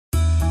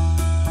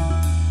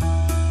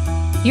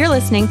You're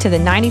listening to the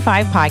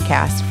 95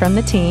 Podcast from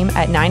the team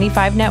at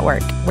 95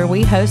 Network, where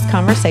we host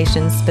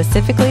conversations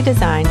specifically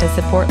designed to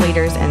support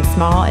leaders in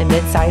small and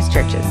mid-sized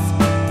churches.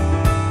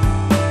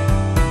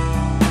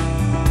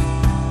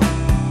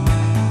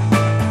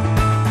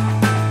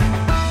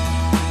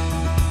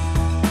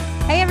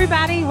 Hey,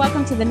 everybody.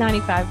 Welcome to the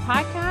 95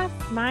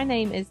 Podcast. My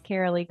name is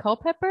Carolee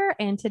Culpepper,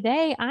 and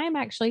today I'm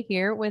actually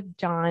here with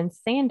John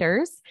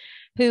Sanders,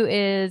 who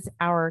is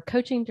our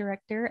coaching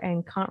director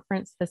and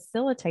conference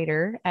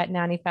facilitator at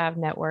 95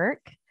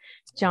 Network.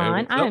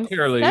 John, Hey, I'm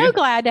so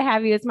glad to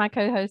have you as my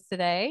co-host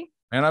today.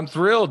 And I'm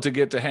thrilled to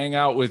get to hang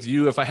out with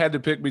you. If I had to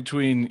pick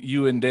between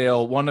you and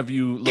Dale, one of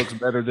you looks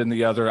better than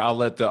the other. I'll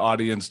let the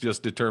audience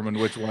just determine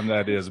which one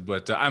that is.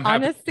 But I'm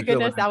happy. Honest to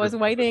goodness, I was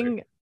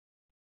waiting.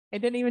 It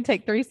didn't even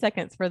take 3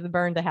 seconds for the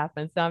burn to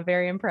happen. So I'm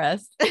very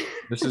impressed.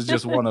 This is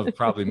just one of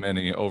probably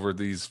many over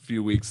these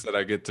few weeks that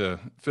I get to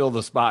fill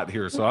the spot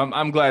here. So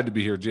I'm glad to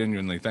be here.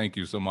 Genuinely. Thank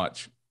you so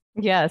much.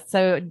 Yes.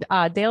 So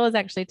Dale has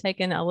actually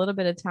taken a little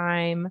bit of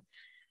time.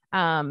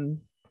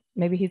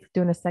 Maybe he's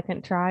doing a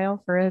second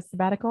trial for his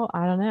sabbatical.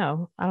 I don't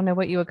know. I don't know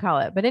what you would call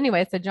it. But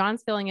anyway, so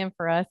John's filling in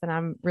for us, and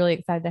I'm really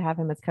excited to have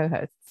him as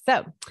co-host.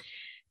 So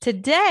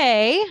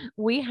today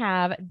we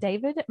have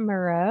David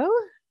Murrow.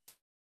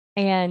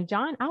 And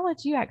John, I'll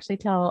let you actually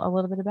tell a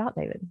little bit about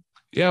David.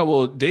 Yeah,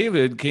 well,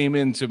 David came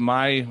into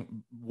my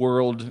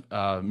world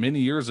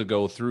many years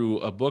ago through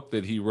a book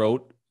that he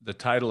wrote. The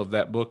title of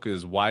that book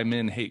is Why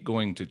Men Hate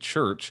Going to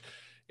Church.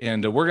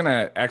 And we're going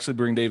to actually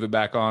bring David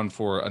back on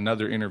for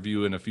another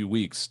interview in a few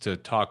weeks to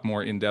talk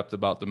more in depth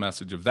about the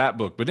message of that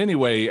book. But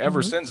anyway,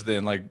 ever since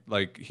then,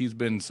 like he's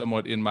been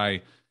somewhat in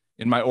my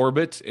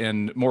orbit.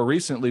 And more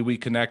recently, we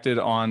connected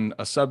on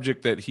a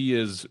subject that he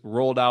has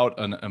rolled out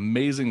an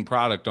amazing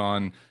product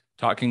on,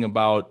 talking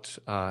about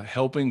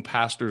helping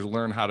pastors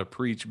learn how to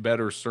preach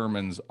better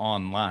sermons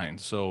online.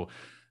 So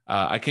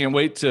I can't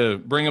wait to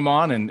bring him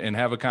on and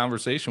have a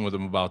conversation with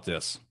him about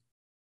this.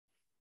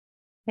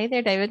 Hey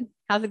there, David.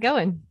 How's it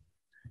going?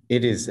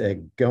 It is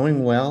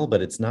going well,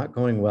 but it's not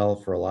going well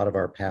for a lot of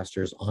our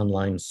pastors'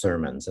 online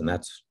sermons. And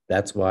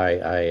that's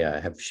why I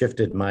have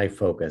shifted my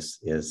focus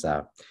is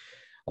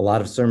a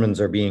lot of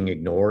sermons are being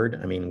ignored.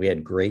 I mean, we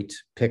had great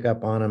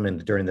pickup on them,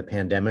 and during the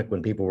pandemic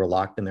when people were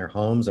locked in their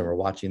homes and we're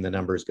watching the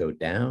numbers go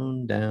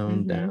down,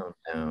 down,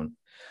 down.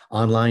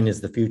 Online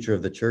is the future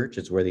of the church.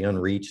 It's where the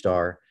unreached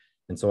are.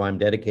 And so I'm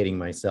dedicating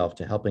myself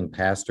to helping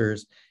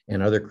pastors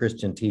and other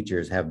Christian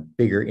teachers have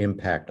bigger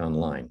impact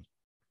online.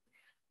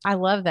 I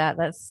love that.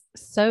 That's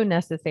so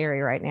necessary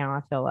right now,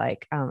 I feel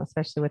like,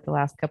 especially with the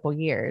last couple of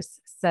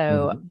years.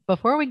 So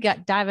before we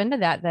dive into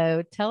that,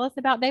 though, tell us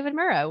about David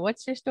Murrow.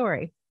 What's your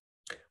story?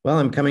 Well,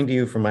 I'm coming to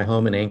you from my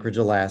home in Anchorage,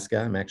 Alaska.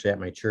 I'm actually at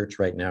my church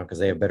right now because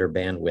they have better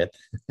bandwidth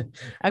for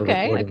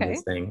recording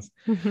these things.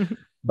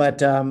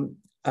 But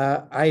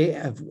I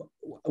have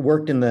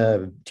worked in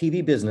the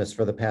TV business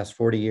for the past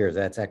 40 years.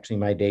 That's actually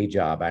my day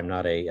job. I'm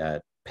not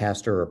a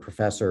pastor or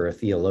professor or a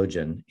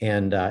theologian.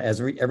 And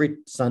every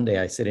Sunday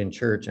I sit in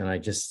church and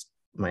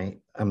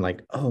I'm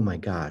like, oh my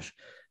gosh,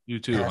 you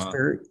too,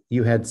 Pastor,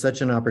 you had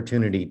such an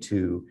opportunity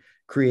to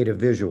create a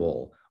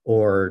visual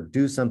or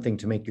do something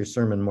to make your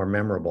sermon more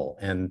memorable.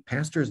 And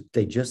pastors,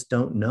 they just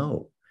don't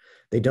know.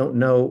 They don't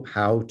know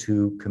how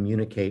to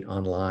communicate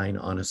online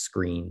on a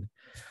screen.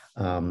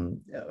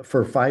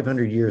 For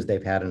 500 years,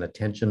 they've had an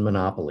attention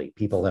monopoly.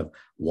 People have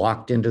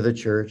walked into the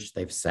church,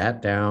 they've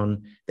sat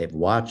down, they've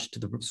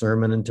watched the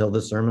sermon until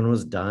the sermon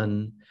was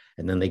done,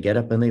 and then they get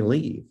up and they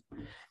leave.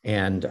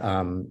 And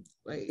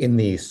in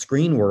the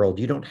screen world,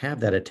 you don't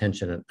have that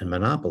attention and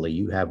monopoly.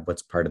 You have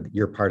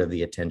you're part of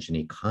the attention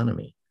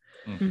economy.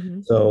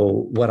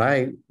 So what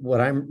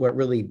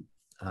really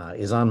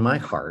is on my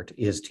heart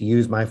is to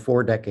use my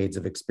 4 decades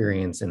of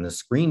experience in the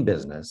screen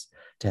business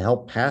to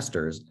help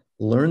pastors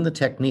learn the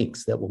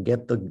techniques that will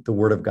get the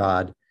word of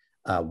God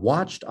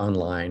watched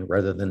online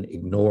rather than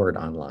ignored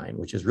online,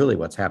 which is really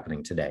what's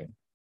happening today.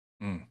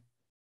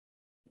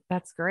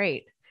 That's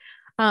great.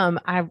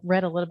 I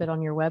read a little bit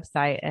on your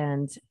website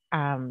and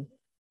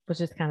was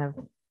just kind of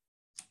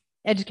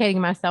educating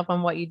myself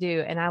on what you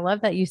do. And I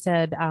love that you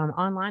said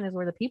online is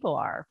where the people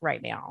are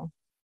right now.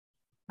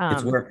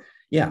 It's where,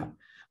 yeah.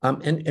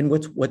 And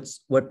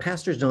what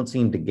pastors don't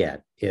seem to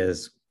get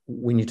is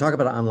when you talk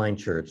about an online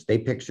church, they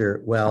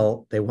picture,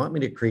 well, they want me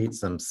to create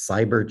some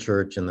cyber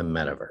church in the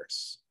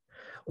metaverse,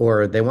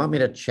 or they want me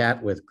to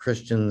chat with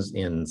Christians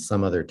in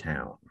some other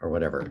town or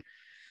whatever.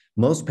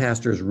 Most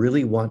pastors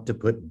really want to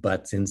put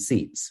butts in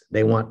seats.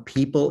 They want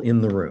people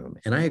in the room.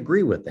 And I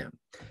agree with them.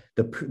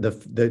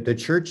 The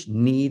church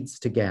needs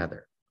to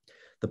gather.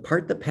 The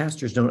part that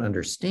pastors don't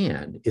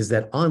understand is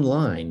that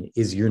online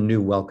is your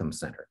new welcome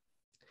center.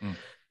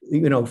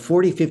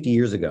 40, 50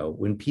 years ago,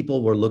 when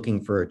people were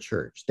looking for a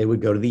church, they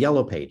would go to the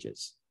yellow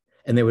pages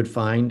and they would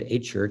find a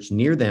church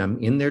near them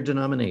in their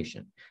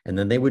denomination. And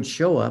then they would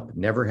show up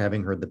never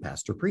having heard the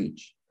pastor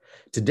preach.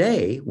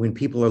 Today, when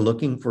people are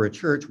looking for a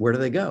church, where do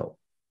they go?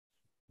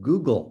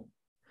 Google.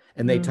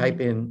 And they type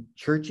in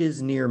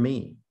churches near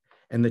me.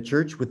 And the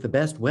church with the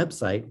best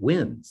website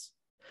wins.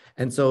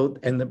 And so,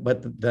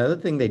 but the other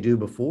thing they do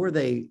before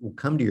they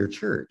come to your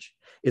church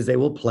is they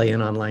will play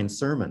an online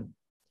sermon.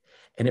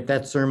 And if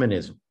that sermon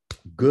is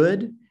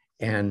good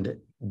and,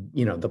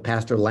 the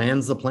pastor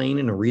lands the plane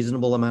in a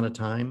reasonable amount of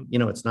time,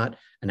 it's not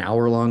an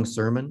hour-long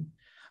sermon.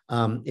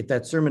 If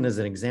that sermon is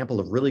an example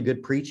of really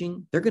good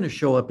preaching, they're going to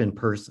show up in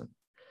person.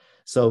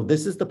 So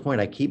this is the point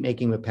I keep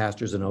making with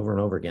pastors and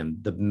over again.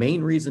 The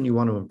main reason you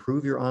want to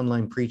improve your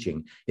online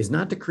preaching is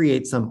not to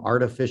create some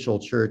artificial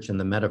church in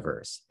the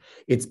metaverse.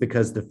 It's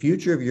because the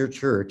future of your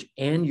church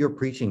and your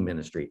preaching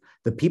ministry,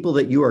 the people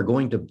that you are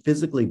going to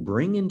physically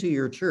bring into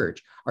your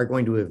church are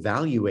going to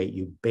evaluate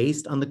you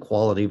based on the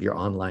quality of your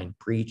online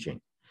preaching.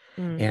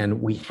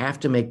 And we have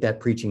to make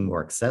that preaching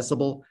more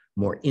accessible,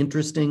 more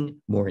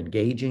interesting, more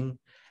engaging.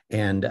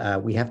 And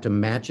we have to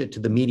match it to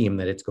the medium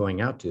that it's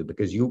going out to,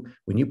 because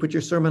when you put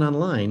your sermon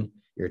online,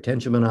 your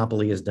attention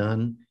monopoly is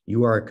done.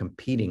 You are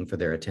competing for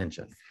their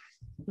attention.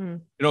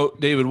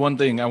 David, one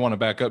thing I want to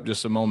back up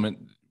just a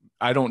moment.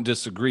 I don't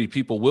disagree.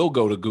 People will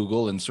go to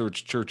Google and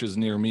search churches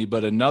near me,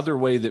 but another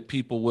way that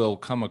people will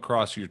come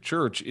across your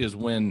church is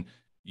when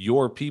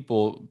your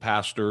people,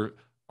 pastor,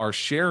 are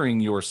sharing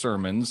your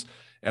sermons.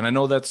 And I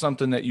know that's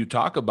something that you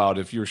talk about.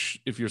 If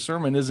your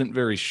sermon isn't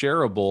very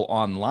shareable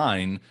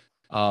online,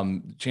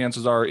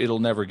 chances are it'll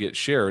never get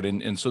shared.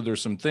 And so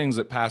there's some things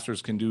that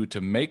pastors can do to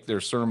make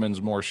their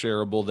sermons more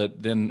shareable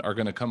that then are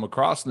going to come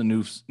across the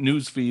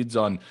news feeds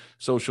on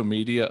social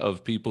media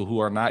of people who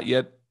are not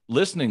yet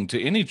listening to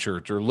any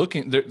church or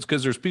looking,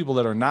 because there's people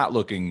that are not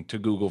looking to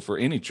Google for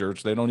any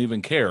church. They don't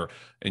even care.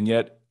 And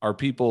yet our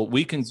people,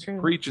 we can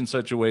preach in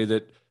such a way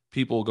that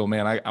people go,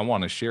 man, I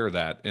want to share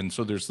that. And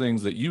so there's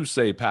things that you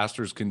say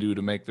pastors can do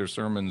to make their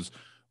sermons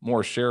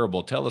more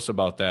shareable. Tell us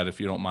about that,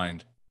 if you don't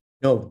mind.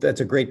 No,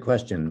 that's a great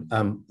question.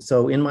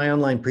 So in my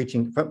online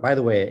preaching, by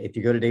the way, if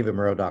you go to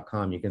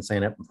davidmurrow.com, you can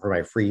sign up for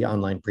my free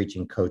online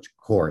preaching coach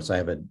course.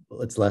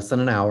 It's less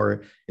than an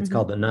hour. It's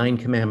called the 9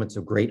 Commandments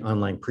of Great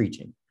Online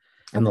Preaching.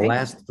 And the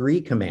last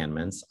 3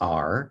 commandments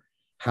are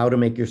how to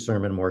make your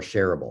sermon more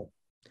shareable.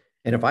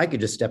 And if I could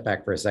just step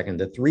back for a second,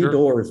 the 3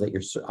 doors that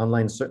your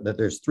online, that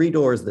there's 3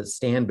 doors that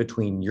stand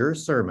between your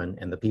sermon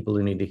and the people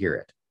who need to hear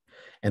it.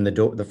 And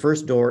the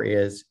first door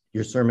is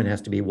your sermon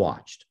has to be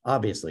watched.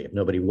 Obviously, if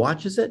nobody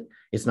watches it,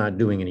 it's not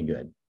doing any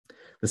good.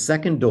 The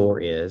second door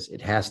is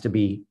it has to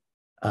be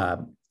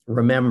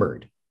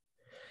remembered.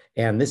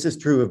 And this is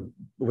true of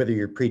whether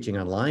you're preaching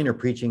online or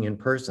preaching in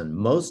person.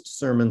 Most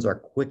sermons are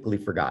quickly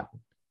forgotten.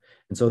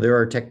 And so there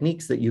are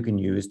techniques that you can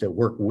use to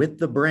work with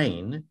the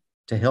brain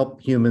to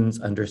help humans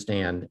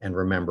understand and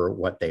remember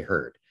what they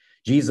heard.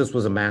 Jesus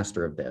was a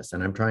master of this,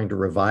 and I'm trying to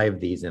revive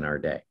these in our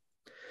day.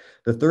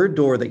 The third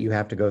door that you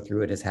have to go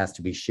through has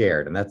to be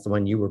shared, and that's the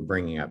one you were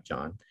bringing up,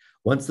 John.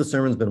 Once the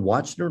sermon's been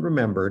watched and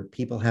remembered,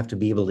 people have to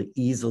be able to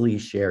easily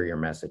share your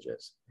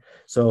messages.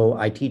 So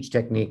I teach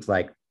techniques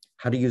like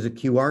how to use a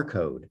QR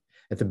code.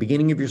 At the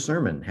beginning of your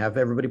sermon, have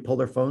everybody pull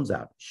their phones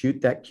out,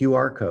 shoot that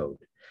QR code,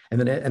 and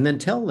then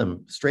tell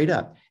them straight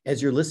up,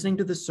 as you're listening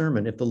to the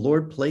sermon, if the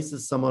Lord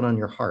places someone on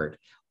your heart,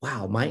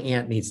 wow, my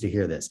aunt needs to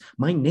hear this.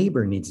 My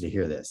neighbor needs to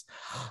hear this.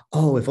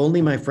 Oh, if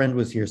only my friend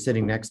was here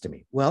sitting next to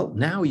me. Well,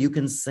 now you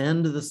can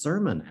send the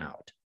sermon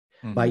out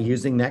by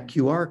using that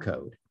QR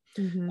code.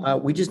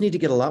 We just need to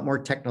get a lot more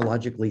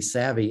technologically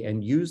savvy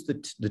and use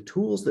the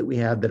tools that we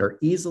have that are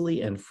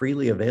easily and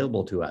freely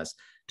available to us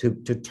to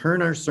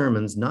turn our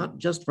sermons, not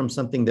just from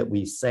something that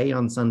we say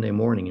on Sunday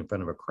morning in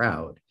front of a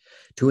crowd,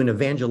 to an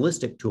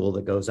evangelistic tool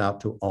that goes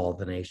out to all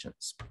the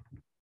nations.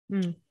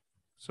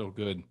 So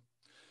good.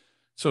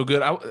 So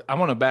good. I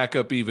want to back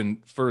up even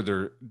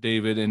further,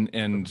 David,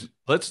 and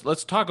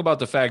let's talk about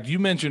the fact you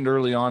mentioned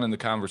early on in the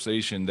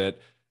conversation that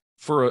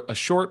for a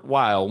short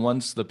while,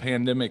 once the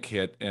pandemic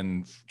hit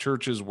and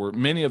churches were,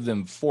 many of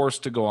them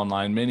forced to go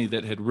online, many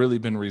that had really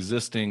been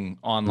resisting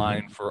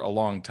online for a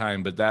long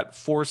time, but that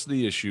forced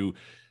the issue.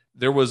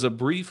 There was a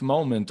brief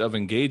moment of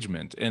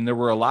engagement, and there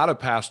were a lot of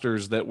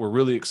pastors that were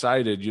really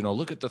excited.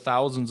 Look at the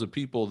thousands of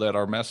people that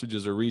our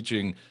messages are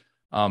reaching.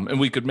 And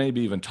we could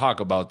maybe even talk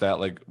about that,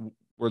 like,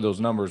 were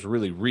those numbers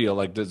really real?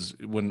 Like,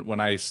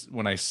 when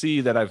I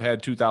see that I've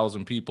had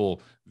 2,000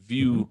 people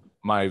view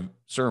my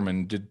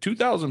sermon, did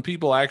 2,000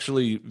 people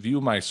actually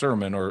view my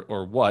sermon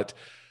or what?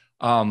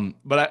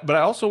 But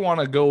I also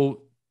want to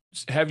go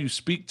have you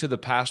speak to the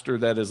pastor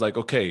that is like,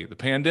 okay, the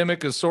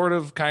pandemic is sort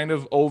of kind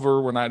of over.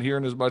 We're not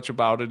hearing as much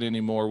about it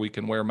anymore. We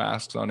can wear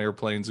masks on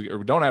airplanes, or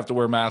we don't have to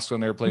wear masks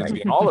on airplanes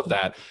again, all of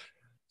that.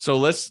 So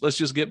let's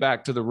just get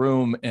back to the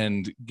room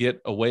and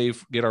get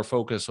our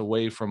focus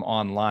away from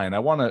online. I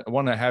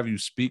want to have you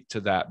speak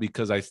to that,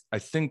 because I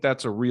think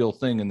that's a real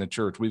thing in the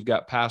church. We've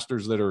got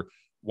pastors that are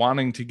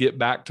wanting to get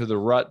back to the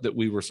rut that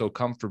we were so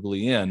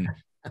comfortably in.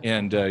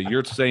 And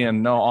you're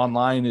saying, no,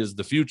 online is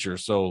the future.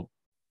 So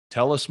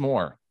tell us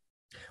more.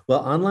 Well,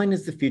 online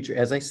is the future.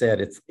 As I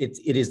said, it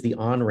is the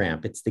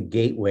on-ramp. It's the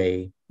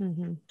gateway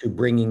to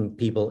bringing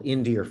people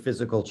into your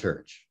physical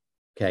church.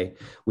 Okay.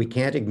 We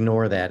can't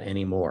ignore that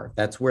anymore.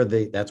 That's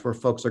where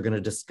folks are going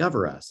to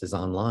discover us, is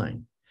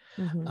online.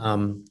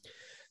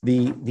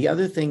 The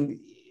other thing,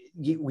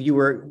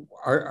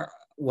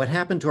 what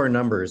happened to our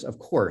numbers? Of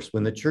course,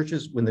 when the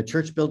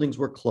church buildings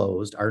were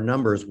closed, our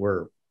numbers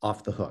were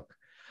off the hook.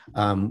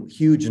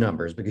 Huge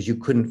numbers because you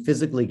couldn't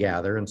physically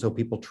gather. And so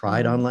people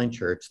tried online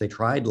church. They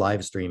tried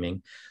live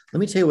streaming. Let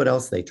me tell you what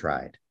else they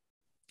tried.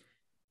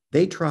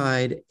 They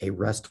tried a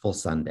restful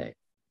Sunday.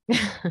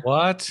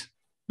 What?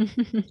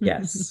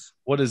 Yes.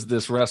 What is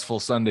this restful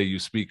Sunday you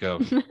speak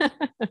of?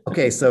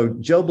 Okay, so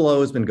Joe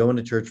Blow has been going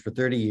to church for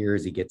 30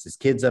 years. He gets his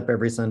kids up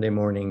every Sunday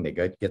morning. They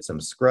get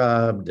some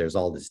scrubbed. There's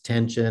all this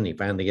tension. He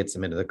finally gets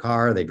them into the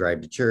car. They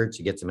drive to church.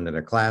 He gets them into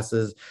their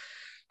classes.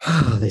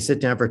 They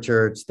sit down for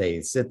church.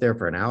 They sit there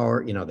for an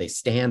hour. They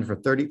stand for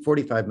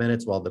 45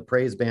 minutes while the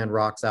praise band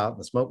rocks out and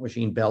the smoke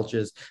machine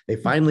belches. They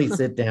finally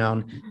sit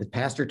down. The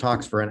pastor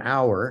talks for an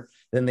hour.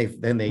 Then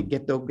they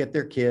get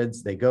their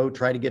kids. They go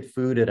try to get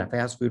food at a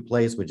fast food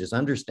place, which is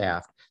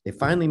understaffed. They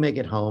finally make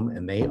it home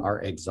and they are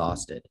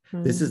exhausted.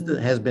 This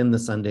has been the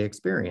Sunday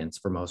experience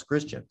for most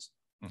Christians.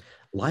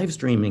 Live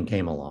streaming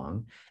came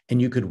along and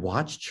you could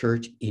watch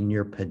church in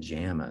your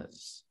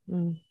pajamas.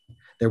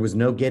 There was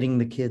no getting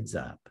the kids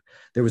up.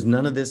 There was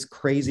none of this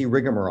crazy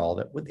rigmarole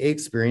that they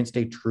experienced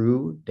a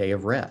true day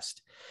of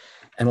rest.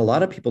 And a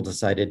lot of people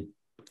decided,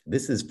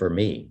 this is for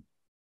me.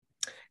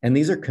 And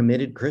these are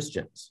committed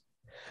Christians.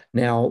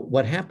 Now,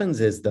 what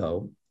happens is,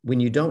 though, when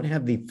you don't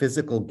have the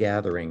physical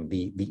gathering,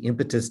 the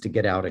impetus to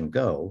get out and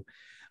go,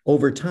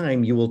 over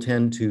time, you will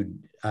tend to,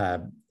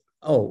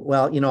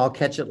 I'll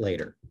catch it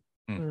later.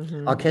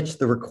 I'll catch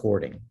the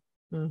recording.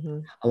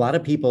 A lot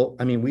of people,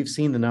 we've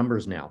seen the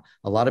numbers now.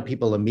 A lot of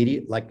people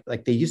immediately,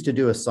 like they used to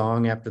do a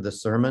song after the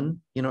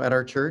sermon, at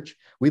our church.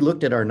 We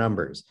looked at our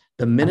numbers.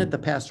 The minute the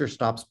pastor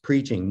stops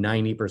preaching,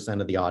 90%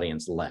 of the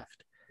audience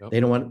left. Yep. They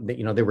don't want,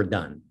 they were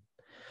done.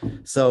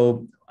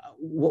 So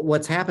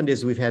what's happened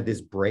is we've had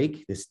this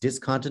break, this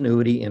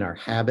discontinuity in our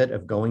habit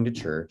of going to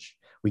church.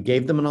 We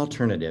gave them an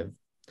alternative.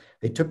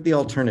 They took the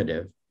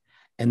alternative.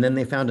 And then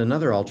they found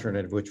another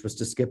alternative, which was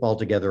to skip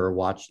altogether or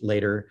watch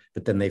later,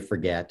 but then they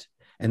forget.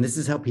 And this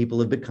is how people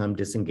have become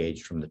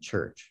disengaged from the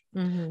church.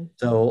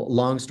 So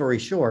long story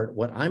short,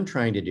 what I'm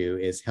trying to do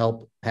is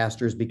help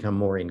pastors become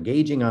more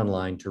engaging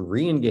online to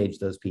re-engage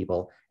those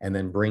people and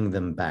then bring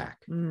them back.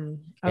 Okay.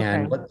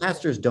 And what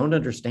pastors don't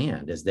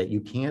understand is that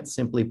you can't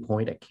simply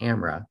point a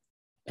camera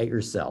at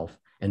yourself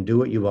and do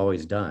what you've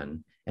always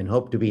done and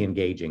hope to be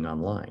engaging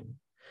online.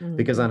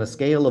 Because on a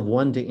scale of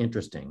 1 to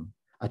interesting,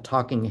 a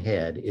talking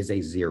head is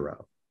a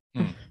 0.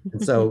 And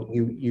so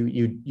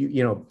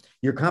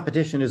your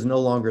competition is no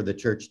longer the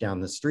church down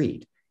the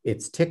street.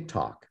 It's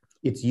TikTok,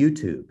 it's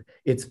YouTube,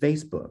 it's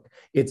Facebook,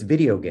 it's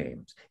video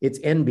games, it's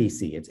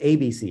NBC, it's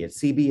ABC, it's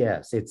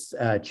CBS, it's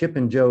Chip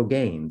and Joe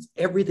Gaines.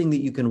 Everything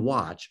that you can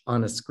watch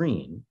on a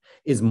screen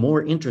is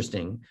more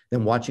interesting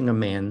than watching a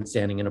man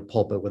standing in a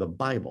pulpit with a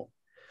Bible.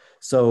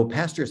 So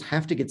pastors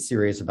have to get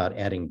serious about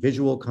adding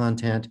visual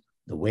content,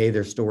 the way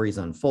their stories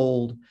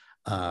unfold,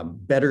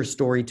 better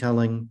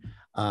storytelling,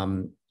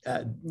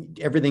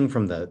 everything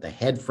from the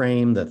head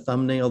frame, the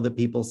thumbnail that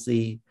people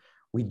see.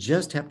 We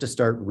just have to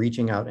start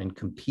reaching out and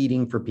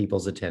competing for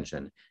people's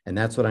attention. And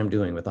that's what I'm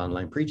doing with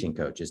Online Preaching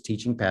Coach, is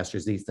teaching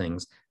pastors these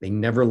things they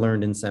never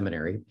learned in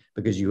seminary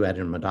because you had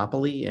a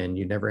monopoly and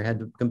you never had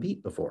to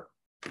compete before.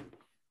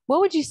 What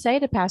would you say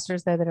to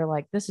pastors, though, that are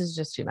like, this is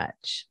just too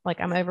much?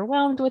 Like, I'm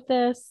overwhelmed with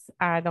this.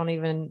 I don't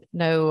even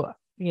know,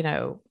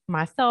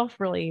 myself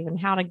really even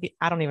how to get,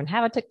 I don't even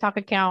have a TikTok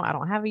account. I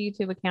don't have a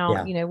YouTube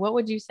account. Yeah. What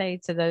would you say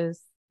to those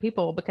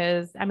people?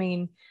 Because I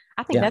think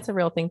that's a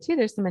real thing too.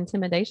 There's some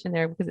intimidation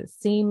there because it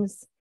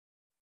seems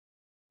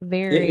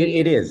very,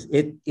 it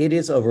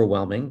is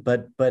overwhelming,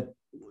 but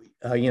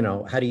how do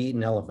you eat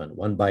an elephant?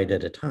 One bite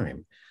at a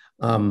time.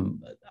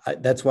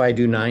 That's why I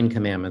do 9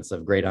 commandments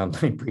of great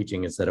online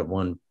preaching instead of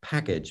one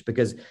package,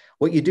 because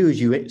what you do is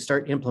you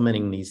start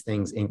implementing these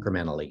things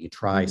incrementally. You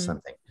try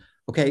something.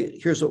 Okay,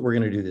 here's what we're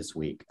going to do this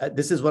week.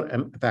 This is what,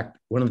 in fact,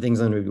 one of the things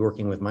I'm going to be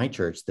working with my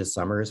church this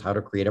summer is how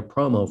to create a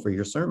promo for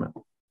your sermon.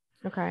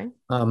 Okay.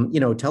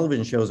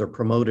 Television shows are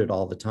promoted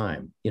all the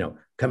time,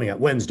 coming out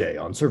Wednesday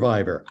on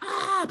Survivor.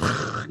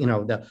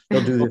 They'll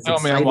do this. Tell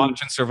me I'm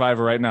watching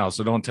Survivor right now,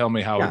 so don't tell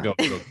me how it goes.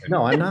 Okay.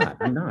 No, I'm not.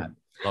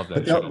 Love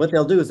that. But what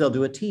they'll do is they'll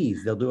do a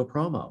tease. They'll do a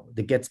promo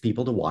that gets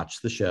people to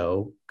watch the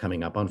show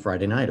coming up on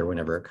Friday night or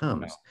whenever it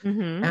comes.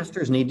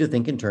 Pastors need to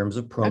think in terms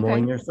of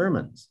promoting their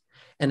sermons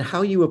and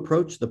how you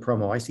approach the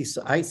promo.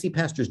 I see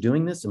pastors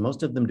doing this, and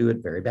most of them do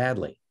it very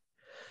badly.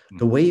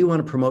 The way you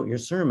want to promote your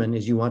sermon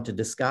is you want to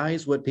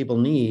disguise what people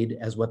need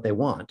as what they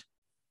want.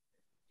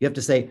 You have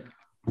to say,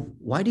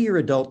 why do your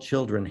adult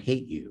children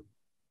hate you?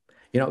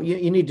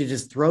 You need to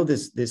just throw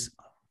this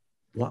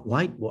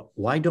why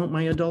don't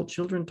my adult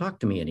children talk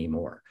to me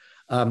anymore?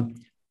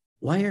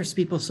 Why are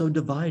people so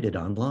divided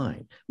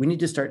online? We need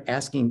to start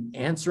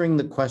answering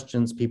the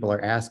questions people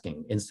are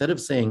asking instead of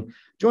saying,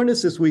 join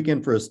us this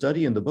weekend for a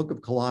study in the book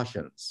of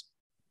Colossians.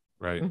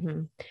 Right.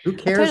 Who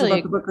cares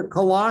about the book of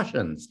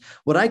Colossians?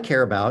 What I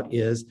care about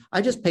is I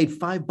just paid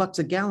 $5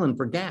 a gallon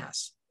for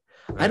gas.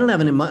 Right. I don't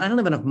have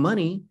enough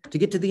money to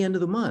get to the end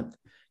of the month.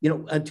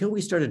 until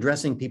we start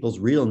addressing people's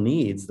real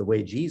needs the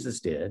way Jesus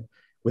did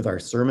with our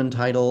sermon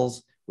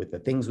titles, with the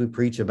things we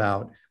preach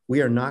about,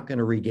 we are not going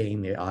to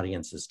regain the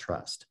audience's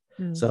trust.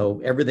 So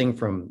everything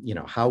from,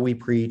 how we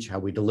preach, how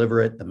we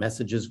deliver it, the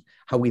messages,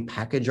 how we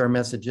package our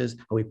messages,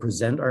 how we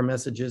present our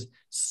messages,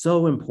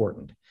 so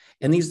important.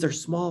 And these are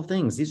small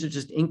things. These are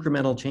just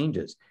incremental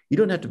changes. You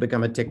don't have to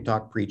become a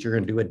TikTok preacher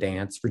and do a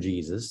dance for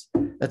Jesus.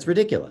 That's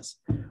ridiculous.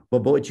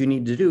 But what you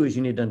need to do is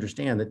you need to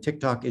understand that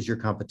TikTok is your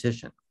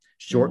competition.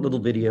 Short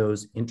little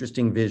videos,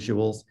 interesting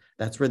visuals,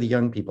 that's where the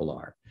young people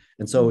are.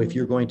 And so if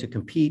you're going to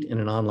compete in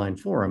an online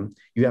forum,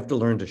 you have to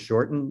learn to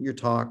shorten your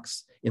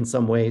talks in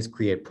some ways,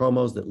 create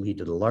promos that lead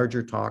to the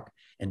larger talk,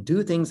 and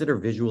do things that are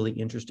visually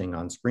interesting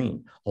on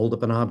screen. Hold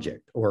up an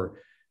object or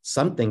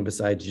something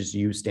besides just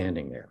you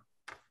standing there.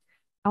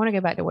 I want to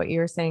go back to what you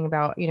were saying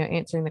about,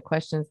 answering the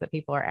questions that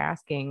people are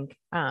asking.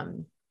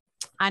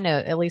 I know,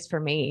 at least for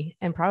me,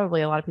 and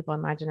probably a lot of people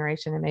in my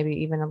generation, and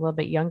maybe even a little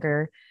bit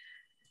younger,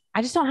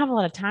 I just don't have a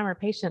lot of time or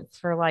patience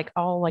for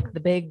all the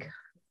big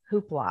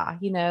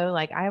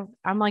hoopla,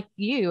 I'm like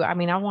you. I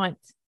mean, I want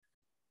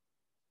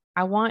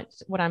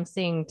what I'm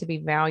seeing to be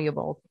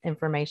valuable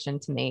information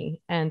to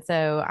me. And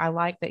so I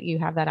like that you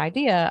have that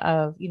idea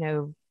of,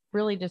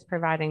 really just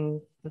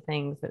providing the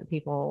things that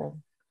people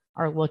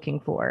are looking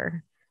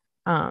for,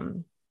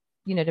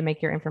 to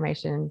make your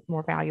information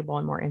more valuable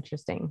and more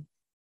interesting.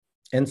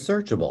 And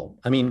searchable.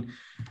 I mean,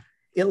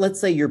 let's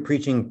say you're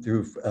preaching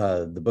through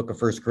the book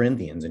of 1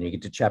 Corinthians and you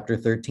get to chapter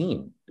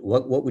 13.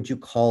 What would you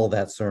call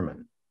that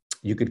sermon?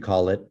 You could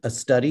call it a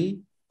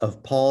study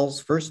of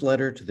Paul's first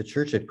letter to the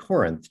church at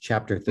Corinth,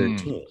 chapter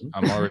 13.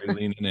 I'm already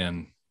leaning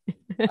in.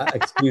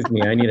 Excuse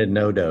me, I need a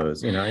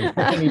no-dose.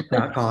 I need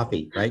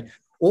coffee, right?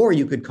 Or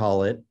you could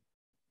call it,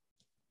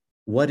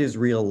 what is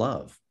real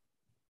love?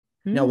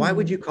 Now, why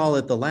would you call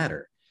it the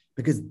latter?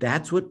 Because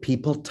that's what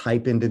people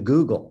type into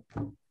Google.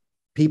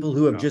 People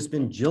who have just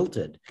been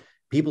jilted.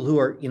 People who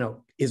are,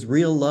 is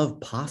real love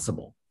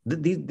possible?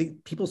 The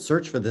people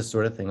search for this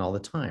sort of thing all the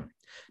time.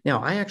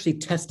 Now, I actually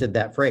tested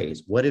that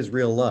phrase, what is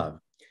real love?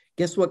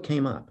 Guess what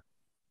came up?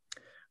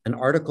 An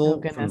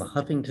article from the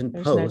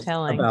Huffington Post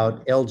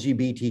about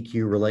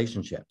LGBTQ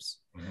relationships.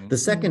 The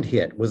second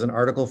hit was an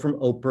article from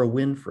Oprah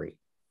Winfrey.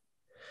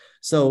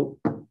 So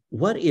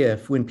what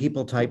if when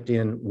people typed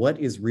in, what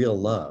is real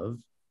love,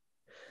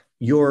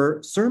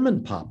 your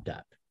sermon popped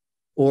up,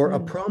 or a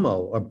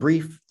promo, a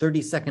brief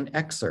 30-second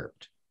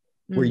excerpt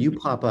where you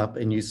pop up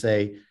and you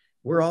say,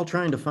 we're all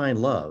trying to find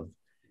love.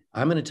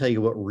 I'm going to tell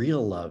you what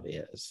real love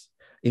is,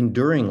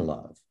 enduring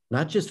love,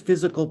 not just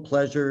physical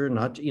pleasure,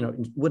 not,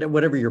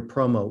 whatever your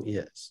promo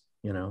is,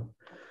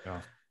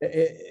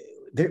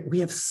 we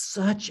have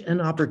such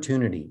an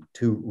opportunity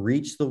to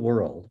reach the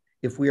world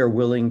if we are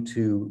willing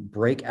to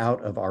break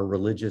out of our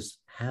religious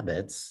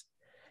habits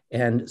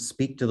and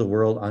speak to the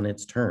world on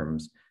its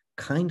terms,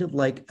 kind of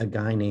like a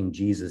guy named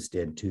Jesus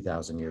did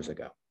 2,000 years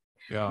ago.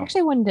 Yeah. I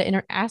actually wanted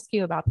to ask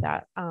you about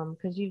that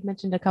because you've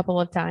mentioned a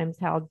couple of times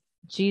how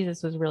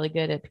Jesus was really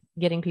good at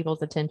getting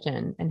people's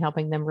attention and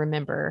helping them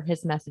remember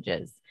his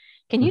messages.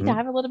 Can you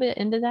dive a little bit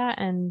into that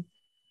and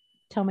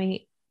tell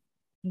me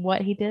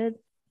what he did?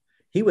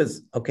 He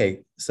was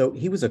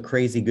a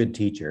crazy good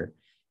teacher.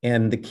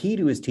 And the key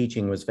to his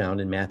teaching was found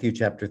in Matthew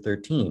chapter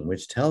 13,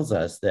 which tells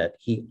us that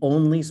he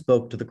only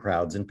spoke to the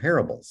crowds in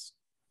parables.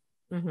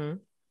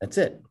 That's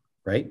it,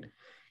 right?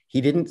 He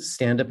didn't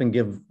stand up and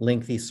give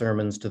lengthy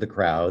sermons to the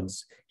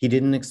crowds. He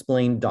didn't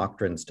explain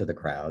doctrines to the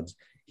crowds.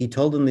 He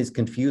told them these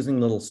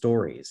confusing little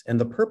stories. And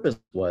the purpose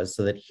was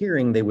so that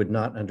hearing they would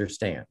not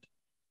understand.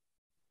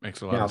 Makes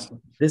a lot of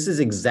sense. This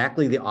is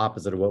exactly the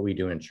opposite of what we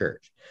do in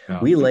church. Yeah.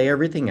 We lay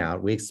everything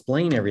out. We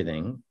explain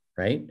everything,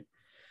 right?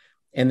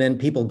 And then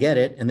people get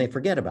it and they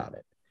forget about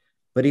it.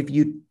 But if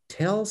you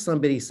tell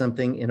somebody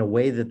something in a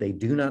way that they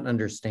do not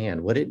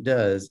understand, what it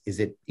does is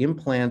it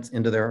implants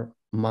into their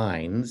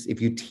minds.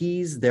 If you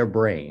tease their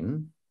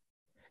brain,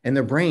 and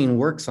their brain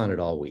works on it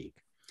all week.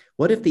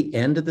 What if the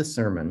end of the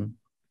sermon,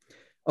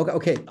 I'll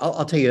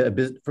tell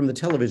you from the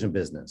television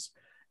business.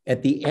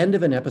 At the end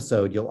of an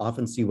episode, you'll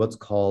often see what's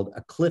called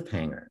a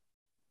cliffhanger.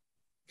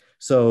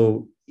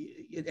 So,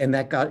 and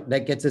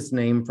that gets its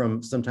name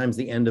from sometimes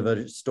the end of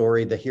a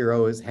story, the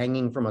hero is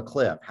hanging from a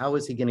cliff. How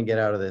is he going to get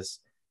out of this?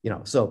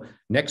 So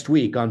next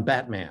week on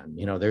Batman,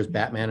 there's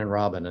Batman and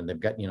Robin, and they've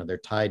got, they're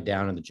tied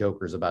down and the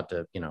Joker's about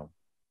to,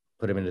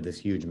 put him into this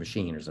huge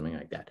machine or something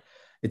like that.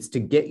 It's to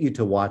get you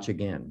to watch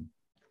again.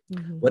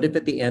 What if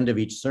at the end of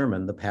each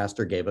sermon, the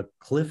pastor gave a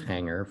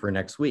cliffhanger for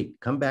next week?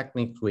 Come back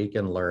next week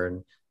and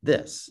learn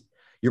this.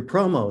 Your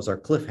promos are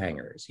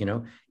cliffhangers.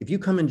 If you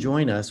come and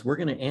join us, we're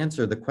going to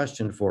answer the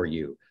question for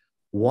you.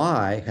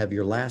 Why have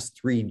your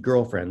last 3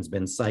 girlfriends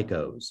been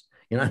psychos?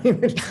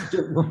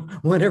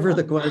 Whatever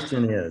the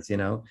question is,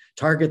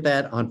 target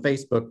that on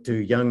Facebook to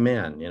young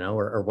men,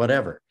 or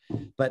whatever.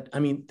 But I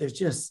mean,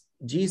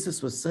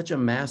 Jesus was such a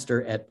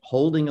master at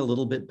holding a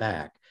little bit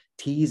back,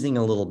 teasing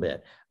a little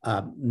bit,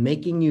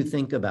 making you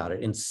think about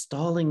it,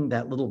 installing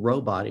that little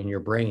robot in your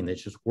brain that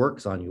just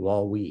works on you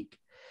all week.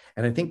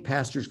 And I think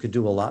pastors could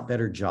do a lot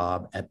better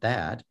job at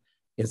that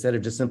instead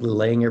of just simply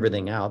laying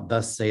everything out,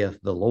 thus saith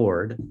the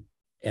Lord.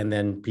 And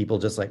then people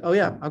just like, oh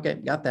yeah, okay,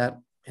 got that.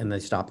 And they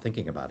stop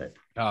thinking about it.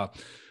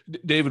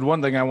 David,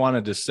 one thing I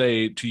wanted to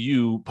say to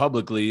you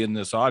publicly in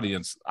this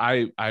audience,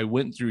 I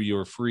went through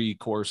your free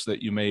course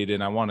that you made,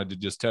 and I wanted to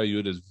just tell you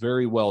it is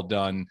very well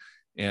done.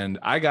 And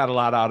I got a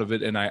lot out of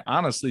it. And I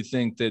honestly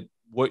think that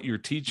what you're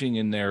teaching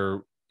in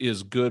there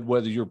is good,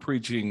 whether you're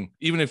preaching,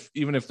 even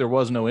if there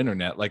was no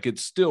internet, like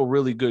it's still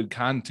really good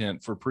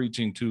content for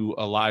preaching to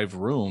a live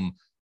room.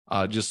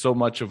 Just so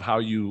much of how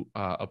you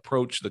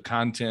approach the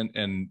content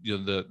and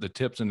the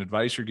tips and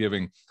advice you're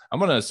giving. I'm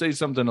going to say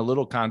something a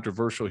little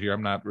controversial here.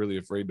 I'm not really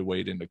afraid to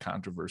wade into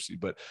controversy,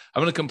 but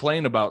I'm going to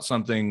complain about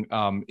something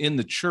in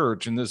the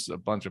church. And this, a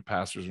bunch of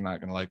pastors are not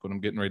going to like what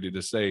I'm getting ready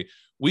to say.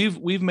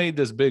 We've made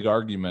this big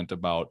argument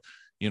about,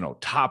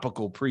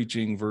 topical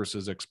preaching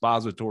versus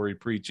expository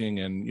preaching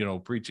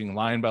and, preaching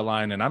line by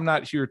line. And I'm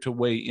not here to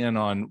weigh in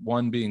on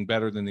one being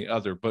better than the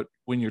other, but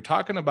when you're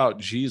talking about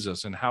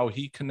Jesus and how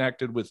he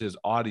connected with his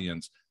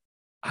audience,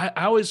 I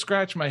always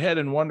scratch my head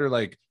and wonder,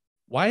 like,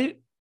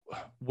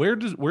 where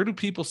do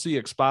people see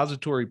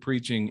expository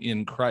preaching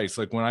in Christ?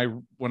 Like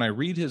when I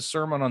read his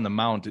Sermon on the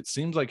Mount, it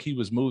seems like he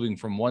was moving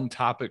from one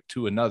topic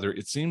to another.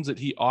 It seems that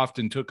he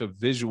often took a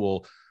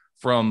visual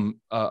from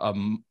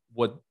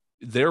what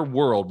their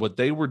world, what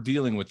they were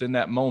dealing with in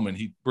that moment.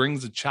 He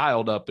brings a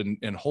child up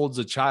and holds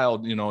a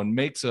child, and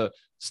makes a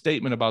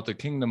statement about the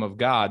kingdom of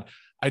God.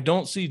 I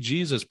don't see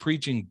Jesus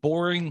preaching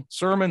boring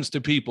sermons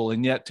to people.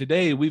 And yet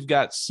today we've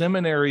got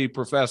seminary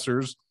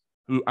professors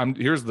who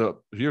here's the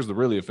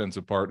really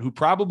offensive part, who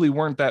probably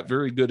weren't that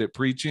very good at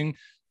preaching,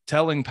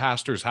 telling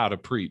pastors how to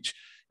preach.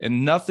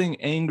 And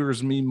nothing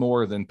angers me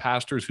more than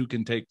pastors who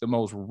can take the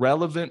most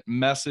relevant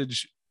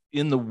message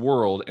in the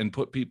world and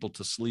put people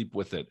to sleep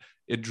with it.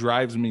 It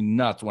drives me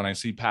nuts when I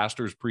see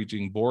pastors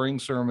preaching boring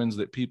sermons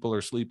that people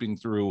are sleeping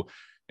through.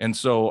 And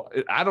so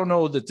I don't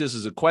know that this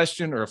is a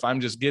question or if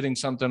I'm just getting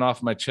something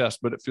off my chest,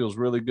 but it feels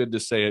really good to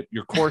say it.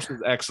 Your course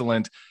is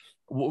excellent.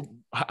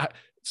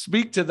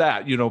 Speak to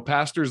that,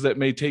 pastors that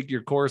may take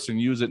your course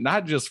and use it,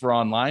 not just for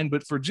online,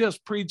 but for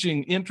just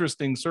preaching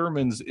interesting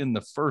sermons in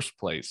the first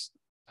place.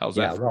 How's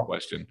that for a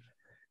question?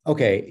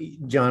 Okay,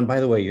 John, by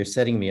the way, you're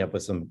setting me up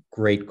with some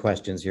great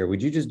questions here.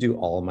 Would you just do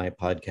all my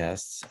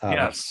podcasts?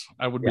 Yes,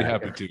 I would be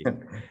happy to.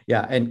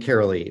 Yeah, and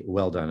Carolee,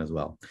 well done as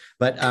well.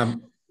 But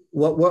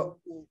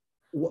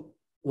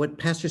what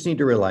pastors need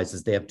to realize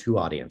is they have two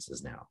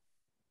audiences now.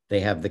 They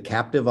have the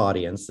captive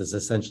audience that's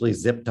essentially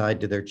zip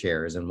tied to their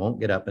chairs and won't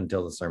get up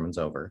until the sermon's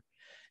over.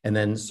 And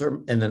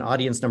then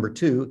audience number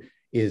two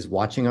is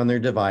watching on their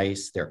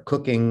device. They're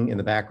cooking in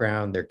the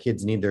background. Their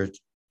kids need their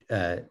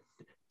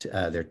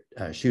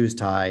shoes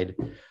tied.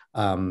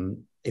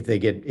 If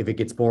it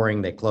gets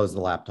boring, they close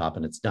the laptop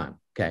and it's done.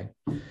 Okay.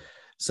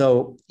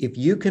 So if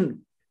you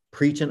can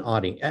preach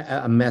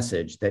a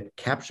message that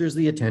captures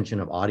the attention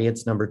of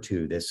audience number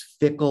two, this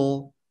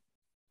fickle,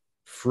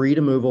 free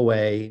to move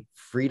away,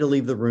 free to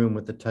leave the room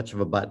with the touch of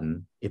a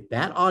button, if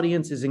that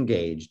audience is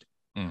engaged,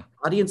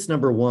 audience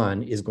number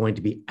one is going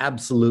to be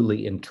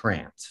absolutely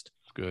entranced.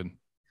 Good.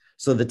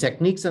 So the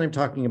techniques that I'm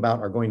talking about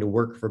are going to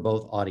work for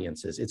both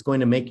audiences. It's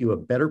going to make you a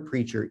better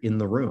preacher in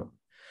the room,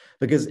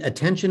 because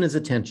attention is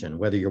attention,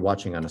 whether you're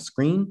watching on a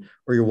screen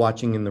or you're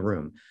watching in the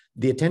room.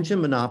 The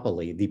attention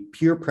monopoly, the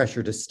pure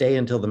pressure to stay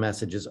until the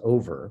message is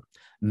over,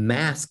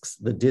 masks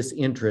the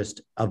disinterest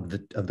of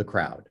the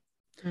crowd.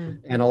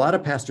 And a lot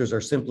of pastors are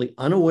simply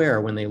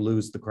unaware when they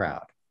lose the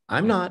crowd.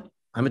 I'm not.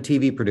 I'm a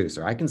TV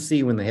producer. I can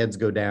see when the heads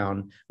go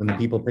down, when the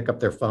people pick up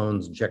their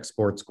phones and check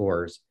sports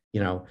scores,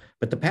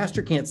 but the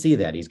pastor can't see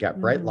that. He's got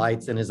bright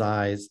lights in his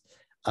eyes.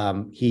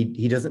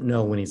 He doesn't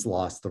know when he's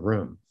lost the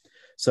room.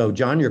 So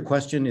John, your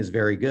question is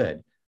very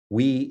good.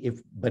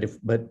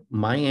 But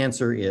my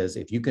answer is,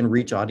 if you can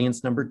reach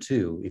audience number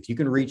two, if you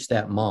can reach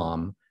that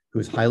mom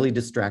who's highly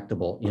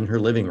distractible in her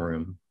living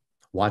room,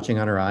 watching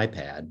on her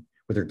iPad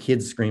with her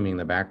kids screaming in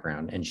the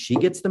background, and she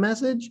gets the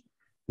message,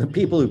 the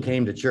people who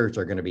came to church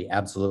are going to be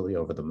absolutely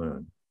over the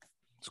moon.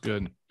 It's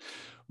good.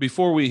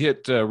 Before we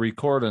hit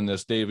record on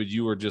this, David,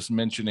 you were just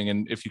mentioning,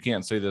 and if you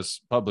can't say this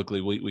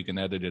publicly, we can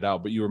edit it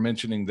out, but you were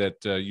mentioning that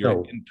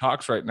you're in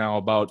talks right now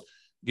about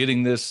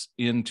getting this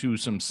into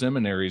some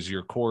seminaries,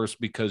 your course,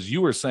 because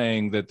you were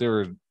saying that there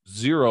are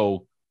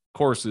 0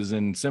 courses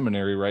in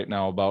seminary right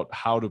now about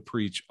how to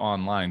preach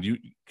online.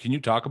 Can you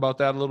talk about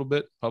that a little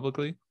bit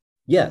publicly?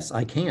 Yes,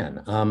 I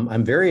can.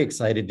 I'm very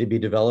excited to be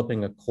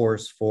developing a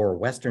course for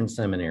Western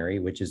Seminary,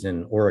 which is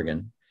in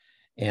Oregon.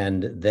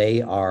 And they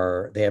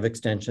have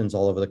extensions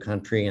all over the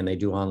country, and they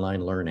do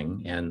online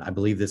learning. And I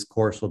believe this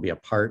course will be a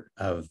part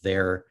of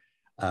their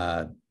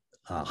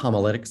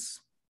homiletics.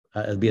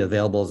 It'll be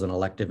available as an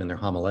elective in their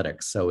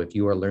homiletics. So if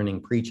you are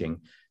learning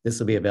preaching, this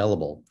will be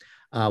available.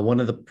 One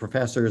of the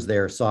professors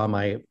there saw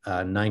my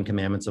 9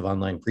 Commandments of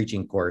Online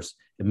Preaching course,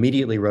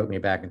 immediately wrote me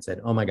back and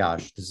said, "Oh my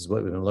gosh, this is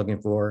what we've been looking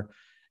for.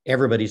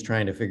 Everybody's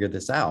trying to figure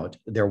this out."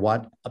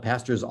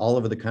 Pastors all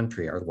over the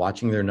country are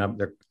watching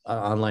their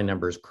online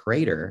numbers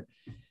crater,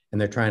 and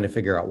they're trying to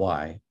figure out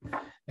why.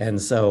 And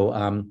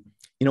so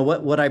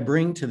what I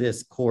bring to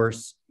this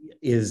course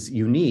is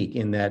unique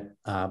in that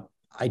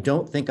I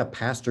don't think a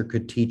pastor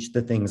could teach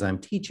the things I'm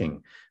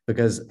teaching,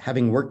 because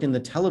having worked in the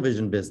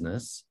television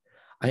business,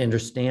 I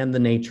understand the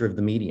nature of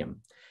the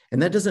medium.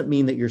 And that doesn't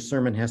mean that your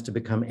sermon has to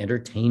become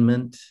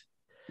entertainment.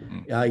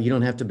 You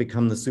don't have to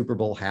become the Super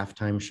Bowl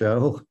halftime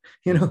show.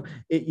 You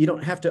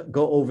don't have to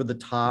go over the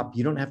top.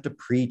 You don't have to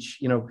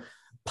preach,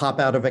 pop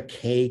out of a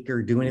cake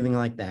or do anything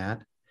like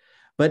that.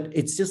 But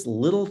it's just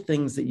little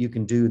things that you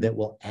can do that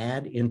will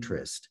add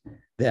interest,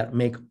 that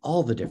make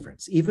all the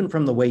difference, even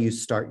from the way you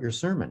start your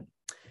sermon.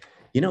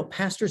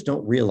 Pastors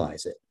don't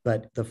realize it,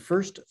 but the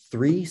first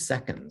 3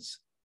 seconds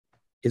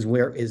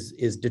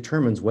is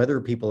determines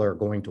whether people are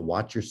going to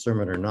watch your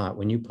sermon or not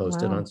when you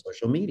post it on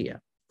social media.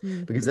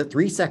 Because that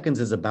 3 seconds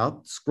is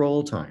about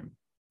scroll time.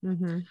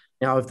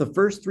 Now, if the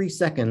first 3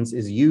 seconds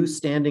is you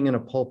standing in a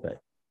pulpit,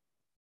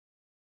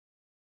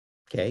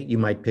 okay, you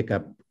might pick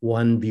up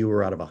 1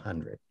 viewer out of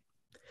 100.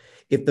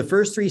 If the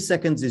first 3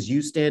 seconds is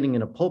you standing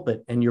in a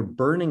pulpit and you're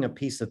burning a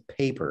piece of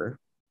paper,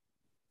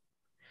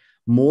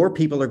 more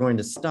people are going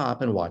to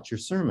stop and watch your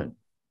sermon.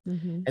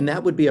 And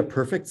that would be a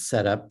perfect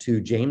setup to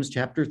James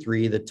chapter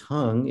 3, the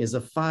tongue is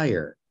a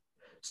fire.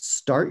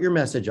 Start your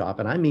message off,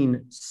 and I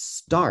mean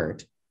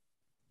start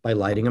by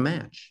lighting a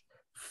match.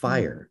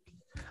 Fire.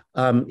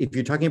 If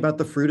you're talking about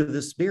the fruit of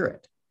the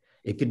Spirit,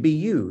 it could be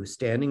you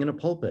standing in a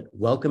pulpit,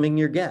 welcoming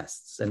your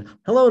guests, and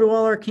hello to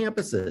all our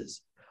campuses.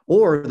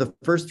 Or the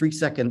first 3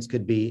 seconds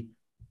could be,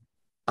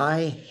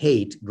 I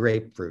hate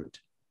grapefruit.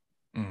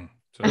 I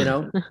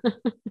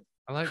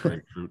like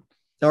grapefruit.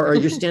 Or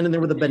you're standing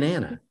there with a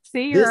banana.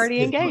 See, you're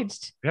already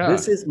engaged.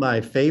 This is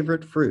my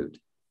favorite fruit,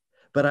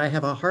 but I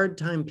have a hard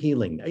time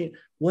peeling.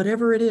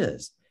 Whatever it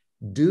is,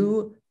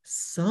 do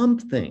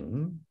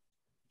something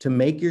to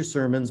make your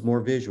sermons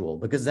more visual.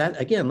 Because that,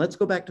 again, let's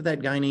go back to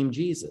that guy named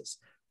Jesus.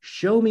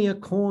 Show me a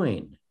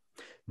coin.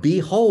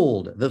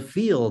 Behold, the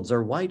fields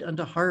are white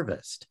unto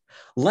harvest.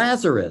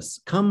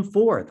 Lazarus, come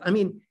forth. I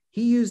mean,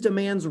 he used a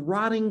man's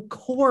rotting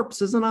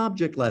corpse as an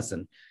object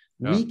lesson.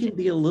 Yeah. We can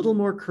be a little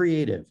more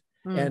creative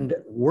and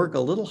work a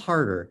little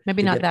harder.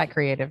 Maybe not that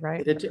creative,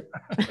 right?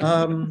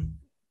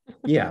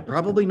 Yeah,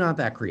 probably not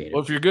that creative.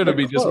 Well, if you're going to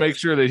be, just make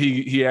sure that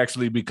he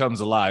actually becomes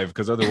alive,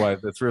 because otherwise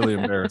that's really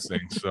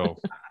embarrassing. So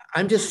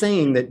I'm just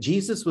saying that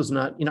Jesus was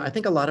not, I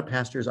think a lot of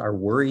pastors are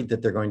worried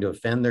that they're going to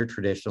offend their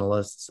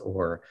traditionalists,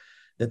 or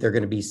that they're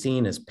going to be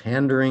seen as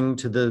pandering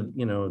to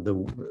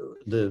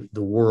the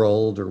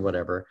world or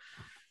whatever.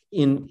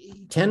 In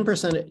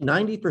 10%,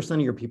 90% of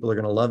your people are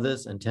going to love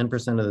this, and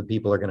 10% of the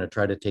people are going to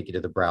try to take you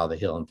to the brow of the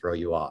hill and throw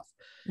you off.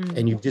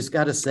 And you've just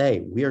got to say,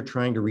 we are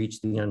trying to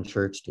reach the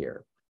unchurched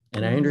here.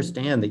 And I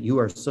understand that you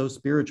are so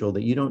spiritual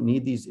that you don't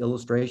need these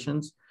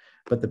illustrations,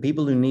 but the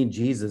people who need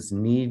Jesus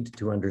need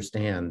to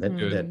understand that,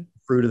 that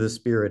fruit of the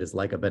Spirit is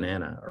like a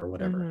banana or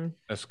whatever.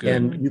 That's good.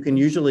 And you can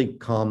usually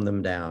calm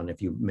them down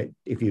if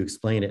you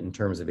explain it in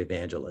terms of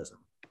evangelism.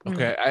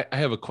 Okay, I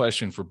have a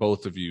question for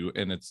both of you,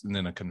 and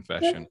then a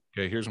confession.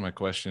 Okay, here's my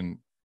question.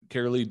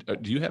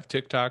 Carolee, do you have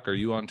TikTok? Are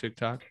you on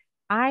TikTok?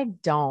 I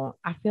don't.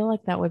 I feel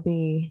like that would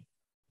be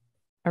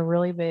a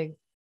really big,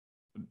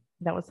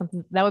 that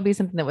would be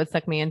something that would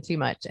suck me in too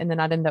much, and then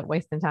I'd end up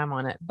wasting time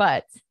on it.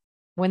 But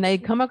when they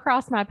come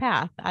across my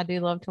path, I do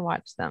love to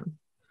watch them.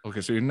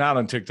 Okay, so you're not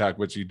on TikTok,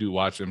 but you do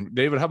watch them.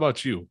 David, how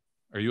about you?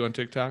 Are you on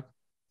TikTok?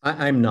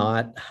 I'm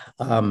not.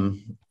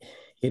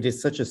 It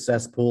is such a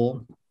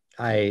cesspool.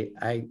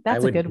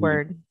 That's a good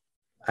word.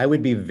 I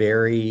would be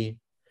very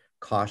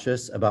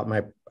cautious about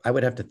I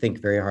would have to think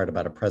very hard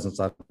about a presence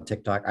on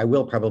TikTok. I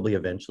will probably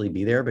eventually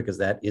be there because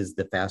that is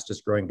the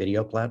fastest growing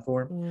video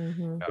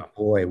platform. But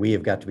boy, we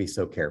have got to be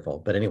so careful.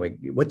 But anyway,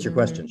 what's your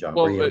question, John?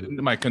 Well,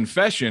 my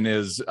confession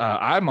is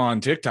I'm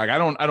on TikTok. I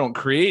don't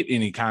create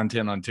any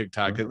content on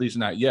TikTok, at least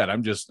not yet.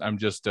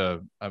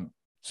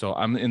 So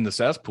I'm in the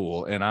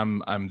cesspool and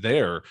I'm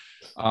there.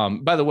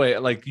 By the way,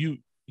 like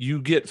you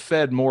get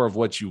fed more of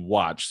what you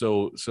watch.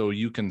 So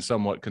you can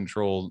somewhat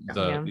control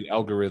the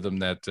algorithm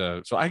that,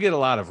 so I get a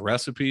lot of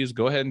recipes.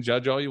 Go ahead and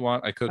judge all you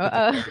want. I cook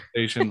at the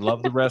station,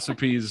 love the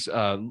recipes.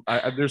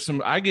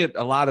 I get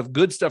a lot of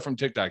good stuff from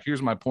TikTok.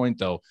 Here's my point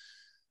though.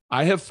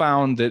 I have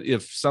found that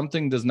if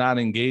something does not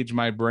engage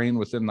my brain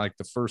within like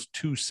the first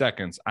 2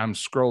 seconds, I'm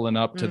scrolling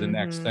up to the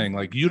next thing.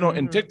 Like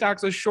and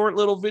TikTok's a short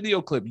little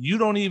video clip. You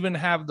don't even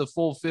have the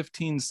full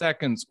 15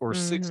 seconds or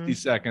 60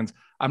 seconds.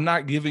 I'm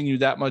not giving you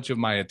that much of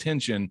my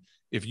attention.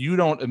 If you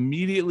don't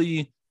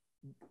immediately,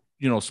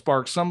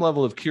 spark some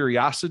level of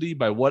curiosity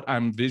by what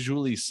I'm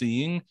visually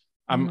seeing,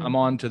 I'm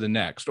on to the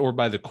next, or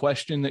by the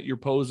question that you're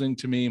posing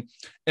to me.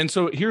 And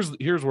so here's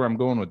where I'm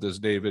going with this,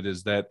 David,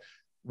 is that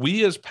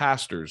we as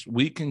pastors,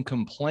 we can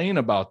complain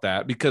about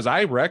that because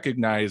I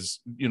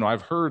recognize,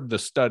 I've heard the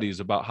studies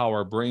about how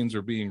our brains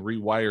are being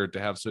rewired to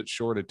have such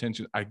short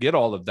attention. I get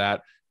all of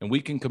that, and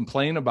we can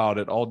complain about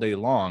it all day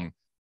long,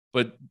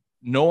 but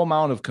no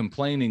amount of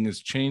complaining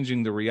is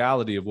changing the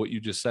reality of what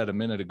you just said a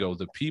minute ago.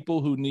 The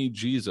people who need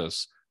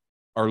Jesus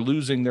are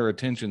losing their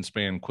attention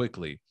span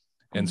quickly.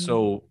 And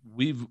so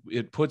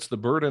it puts the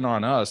burden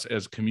on us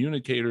as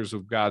communicators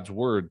of God's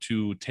word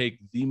to take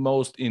the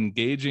most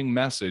engaging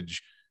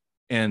message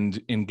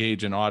and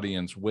engage an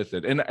audience with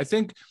it. And I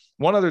think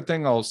one other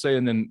thing I'll say,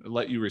 and then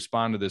let you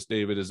respond to this,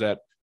 David, is that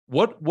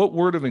what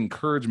word of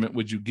encouragement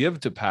would you give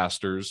to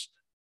pastors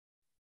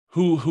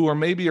who are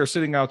maybe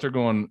sitting out there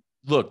going,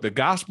 look, the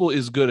gospel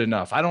is good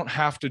enough. I don't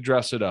have to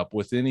dress it up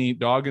with any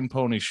dog and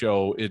pony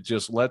show. It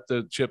just let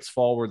the chips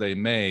fall where they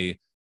may.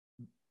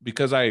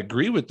 Because I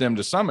agree with them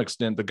to some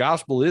extent, the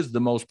gospel is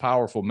the most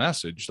powerful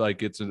message.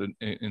 Like, it's an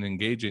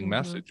engaging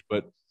message,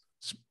 but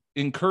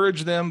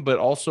encourage them. But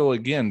also,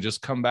 again,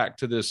 just come back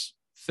to this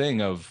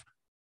thing of,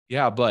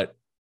 yeah, but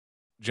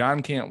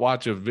John can't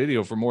watch a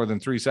video for more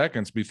than 3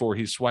 seconds before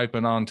he's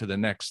swiping on to the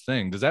next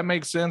thing. Does that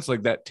make sense?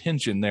 Like, that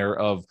tension there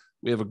of,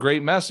 we have a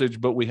great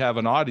message, but we have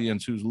an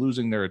audience who's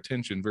losing their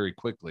attention very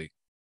quickly.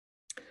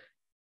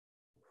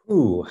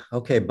 Ooh,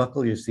 okay.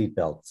 Buckle your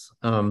seatbelts.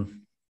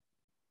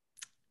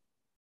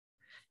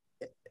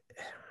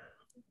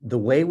 The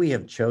way we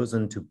have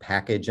chosen to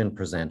package and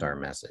present our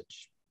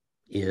message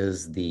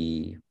is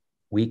the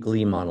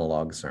weekly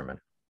monologue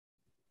sermon.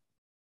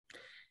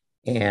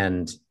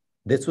 And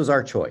this was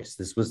our choice.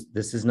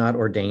 This is not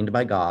ordained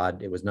by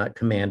God. It was not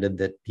commanded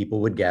that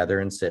people would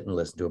gather and sit and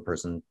listen to a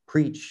person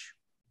preach.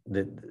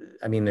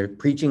 Their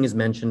preaching is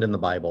mentioned in the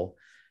Bible,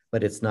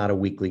 but it's not a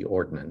weekly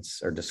ordinance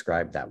or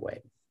described that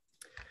way.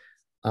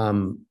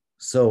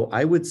 So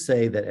I would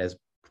say that as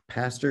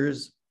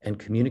pastors and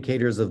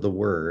communicators of the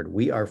word,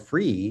 we are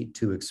free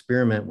to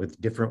experiment with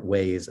different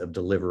ways of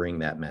delivering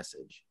that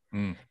message.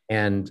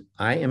 And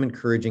I am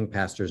encouraging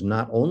pastors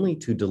not only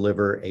to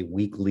deliver a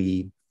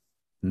weekly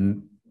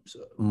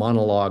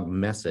monologue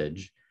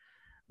message,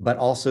 but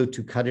also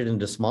to cut it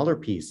into smaller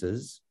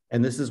pieces.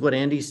 And this is what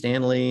Andy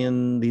Stanley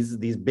and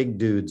these big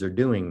dudes are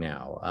doing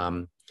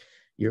now.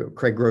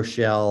 Craig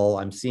Rochelle,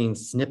 I'm seeing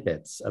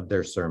snippets of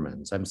their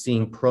sermons. I'm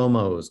seeing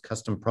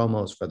custom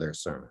promos for their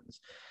sermons.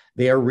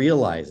 They are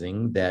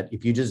realizing that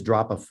if you just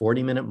drop a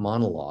 40-minute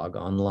monologue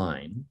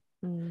online,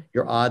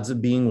 your odds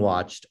of being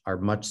watched are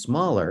much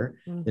smaller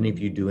than if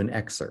you do an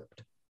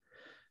excerpt.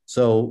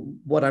 So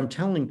what I'm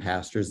telling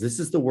pastors, this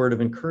is the word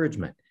of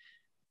encouragement.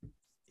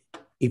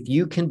 If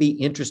you can be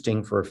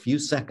interesting for a few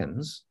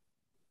seconds,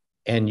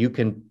 and you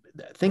can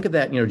think of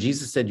that,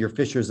 Jesus said, you're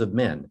fishers of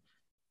men.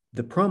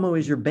 The promo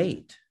is your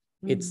bait.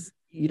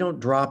 You don't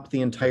drop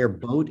the entire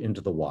boat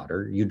into the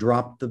water. You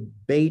drop the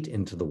bait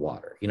into the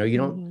water. You don't, you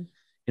know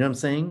what I'm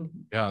saying?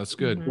 Yeah, that's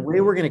good. The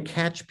way we're going to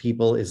catch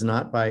people is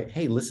not by,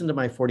 hey, listen to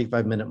my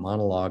 45-minute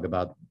monologue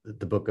about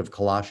the book of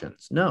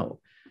Colossians. No,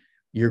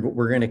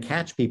 we're going to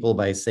catch people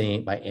by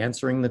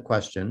answering the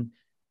question,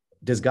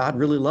 does God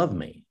really love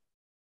me?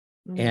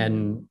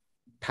 And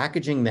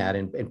packaging that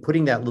and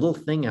putting that little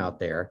thing out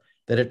there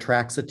that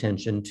attracts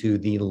attention to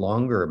the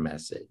longer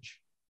message.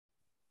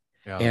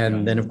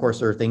 Then, of course,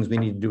 there are things we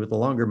need to do with the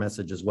longer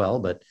message as well.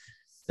 But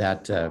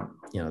that's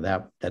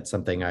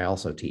something I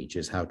also teach,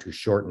 is how to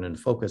shorten and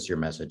focus your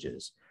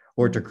messages,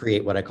 or to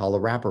create what I call a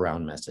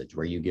wraparound message,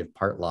 where you give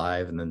part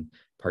live and then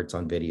parts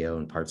on video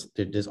and parts.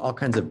 There's all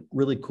kinds of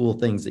really cool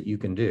things that you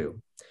can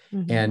do.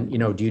 And,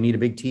 do you need a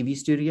big TV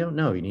studio?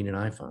 No, you need an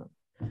iPhone.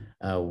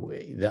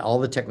 All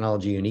the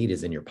technology you need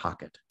is in your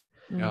pocket.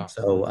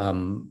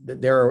 So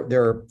there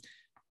are,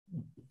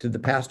 to the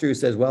pastor who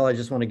says, well, I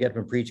just want to get up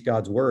and preach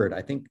God's word.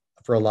 I think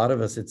for a lot of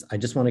us, I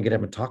just want to get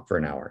up and talk for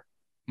an hour.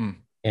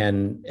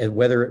 And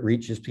whether it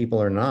reaches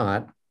people or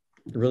not,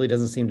 it really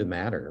doesn't seem to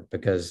matter,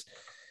 because,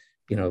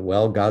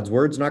 God's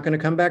word's not going to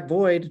come back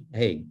void.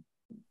 Hey,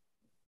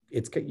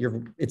 it's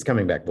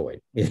coming back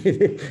void.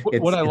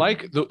 What I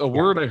like, a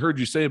word I heard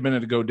you say a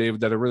minute ago,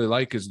 David, that I really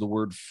like, is the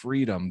word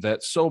freedom.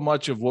 That so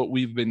much of what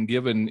we've been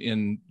given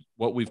in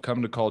what we've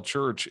come to call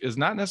church is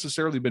not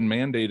necessarily been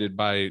mandated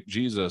by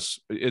Jesus.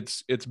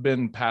 It's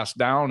been passed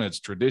down. It's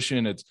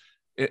tradition.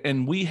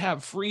 And we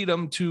have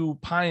freedom to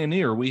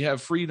pioneer. We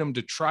have freedom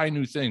to try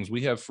new things.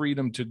 We have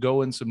freedom to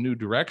go in some new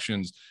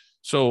directions.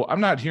 So I'm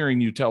not hearing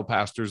you tell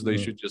pastors they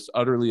should just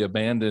utterly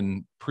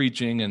abandon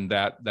preaching and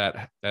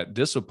that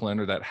discipline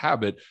or that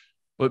habit.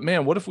 But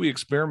man, what if we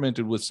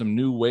experimented with some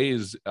new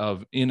ways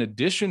of, in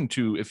addition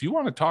to, if you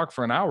want to talk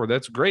for an hour,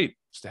 that's great.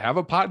 Just to have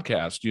a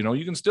podcast,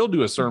 you can still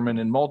do a sermon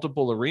in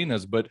multiple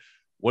arenas, but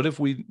what if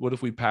we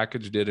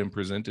packaged it and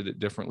presented it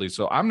differently?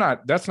 So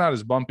that's not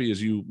as bumpy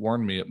as you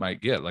warned me it might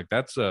get. Like,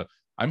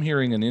 I'm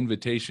hearing an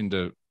invitation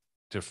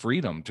to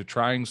freedom, to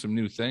trying some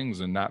new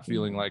things and not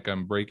feeling like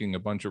I'm breaking a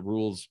bunch of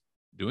rules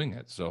doing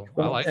it. So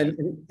I like it.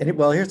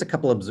 Here's a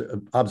couple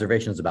of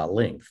observations about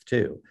length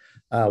too.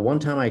 One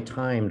time I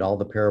timed all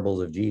the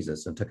parables of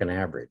Jesus and took an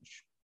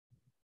average.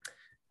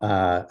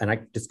 And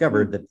I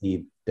discovered that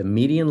the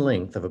median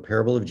length of a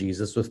parable of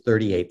Jesus was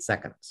 38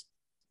 seconds.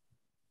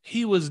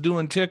 He was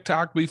doing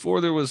TikTok before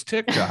there was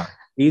TikTok.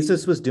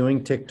 Jesus was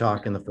doing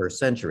TikTok in the first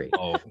century.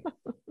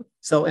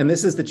 So, and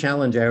this is the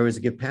challenge I always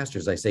give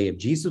pastors. I say, if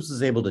Jesus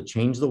was able to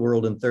change the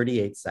world in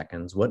 38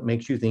 seconds, what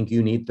makes you think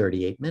you need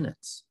 38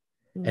 minutes?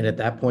 And at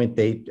that point,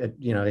 they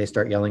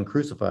start yelling,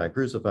 crucify,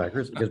 crucify,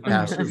 crucify, because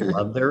pastors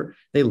love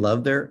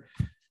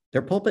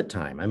their pulpit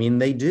time. I mean,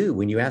 they do.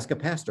 When you ask a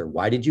pastor,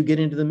 why did you get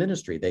into the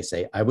ministry? They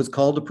say, I was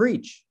called to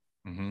preach.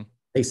 Mm-hmm.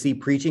 They see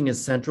preaching as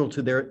central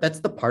to that's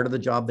the part of the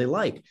job they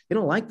like. They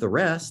don't like the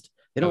rest.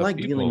 They don't like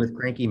dealing with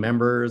cranky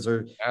members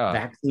or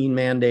vaccine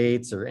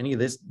mandates or any of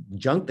this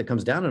junk that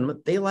comes down on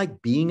them. They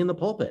like being in the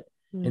pulpit.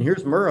 Mm. And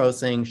here's Murrow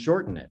saying,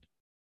 shorten it.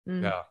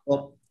 Mm. Yeah.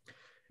 Well,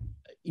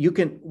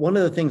 one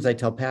of the things I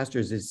tell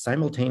pastors is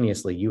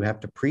simultaneously, you have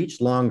to preach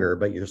longer,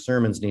 but your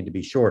sermons need to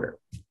be shorter.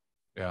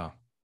 Yeah.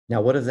 Now,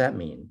 what does that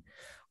mean?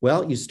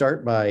 Well, you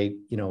start by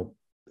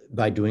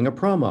doing a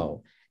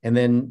promo, and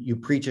then you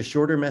preach a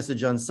shorter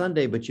message on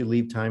Sunday, but you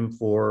leave time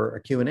for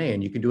a Q&A,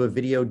 and you can do a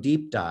video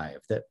deep dive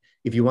that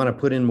if you want to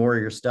put in more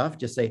of your stuff,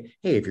 just say,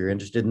 hey, if you're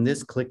interested in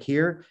this, click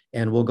here,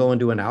 and we'll go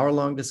into an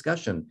hour-long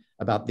discussion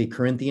about the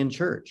Corinthian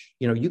church.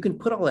 You can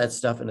put all that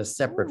stuff in a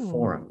separate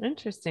forum.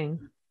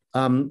 Interesting.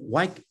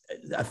 Like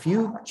a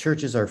few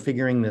churches are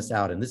figuring this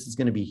out, and this is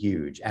going to be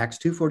huge. Acts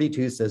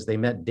 2:42 says they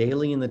met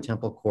daily in the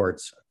temple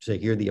courts to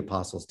hear the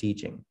apostles'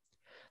 teaching.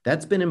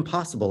 That's been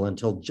impossible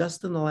until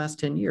just in the last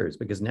 10 years,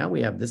 because now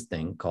we have this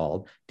thing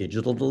called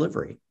digital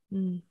delivery.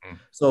 Mm.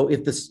 So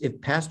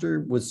if pastor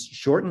was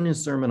shorten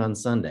his sermon on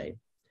Sunday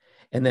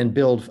and then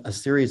build a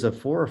series of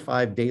 4 or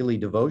 5 daily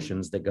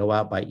devotions that go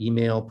out by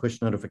email,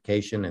 push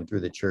notification, and through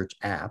the church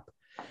app,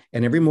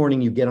 and every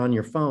morning you get on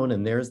your phone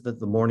and there's the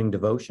morning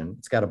devotion.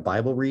 It's got a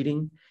Bible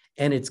reading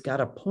and it's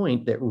got a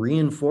point that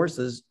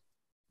reinforces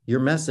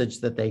your message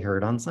that they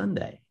heard on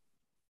Sunday.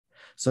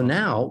 So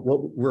now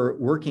what we're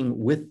working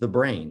with the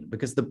brain,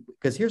 because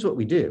here's what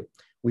we do.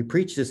 We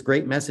preach this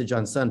great message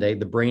on Sunday,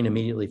 the brain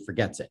immediately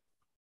forgets it,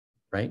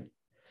 right?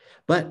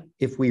 But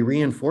if we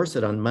reinforce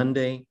it on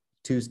Monday,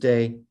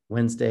 Tuesday,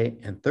 Wednesday,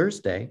 and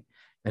Thursday,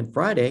 and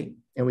Friday,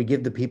 and we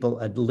give the people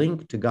a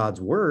link to God's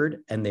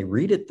word and they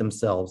read it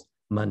themselves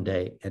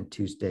Monday and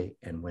Tuesday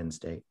and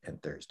Wednesday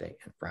and Thursday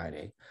and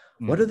Friday,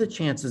 what are the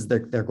chances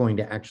that they're going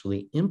to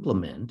actually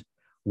implement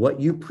what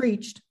you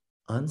preached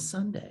on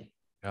Sunday?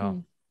 Yeah.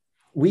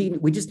 We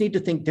just need to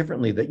think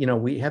differently, that,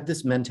 we have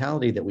this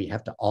mentality that we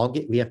have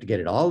to get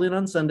it all in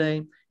on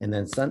Sunday. And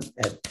then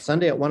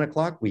Sunday at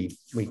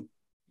 1:00,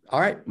 all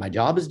right, my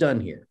job is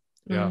done here.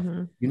 Yeah.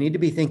 Mm-hmm. You need to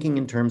be thinking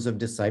in terms of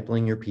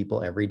discipling your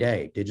people every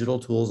day. Digital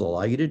tools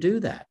allow you to do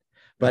that.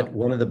 But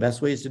one of the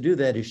best ways to do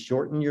that is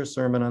shorten your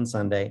sermon on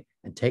Sunday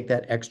and take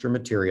that extra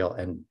material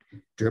and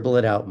dribble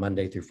it out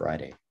Monday through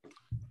Friday.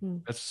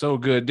 That's so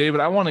good.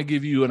 David, I want to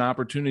give you an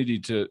opportunity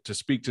to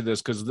speak to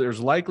this, because there's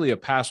likely a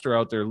pastor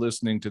out there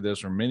listening to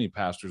this, or many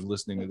pastors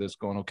listening to this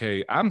going,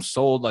 okay, I'm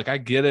sold. Like, I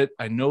get it.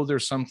 I know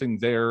there's something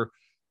there,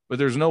 but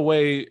there's no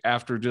way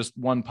after just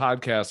one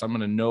podcast, I'm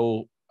going to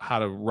know how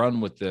to run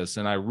with this.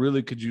 And I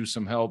really could use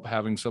some help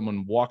having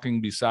someone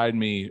walking beside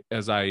me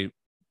as I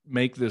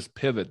make this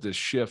pivot, this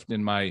shift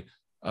in my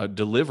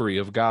delivery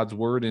of God's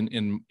word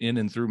in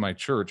and through my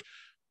church.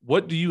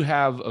 What do you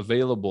have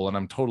available? And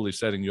I'm totally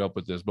setting you up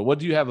with this, but what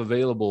do you have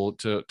available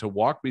to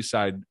walk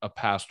beside a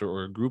pastor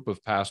or a group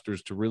of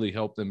pastors to really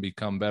help them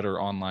become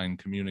better online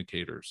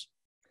communicators?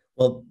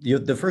 Well,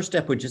 the first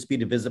step would just be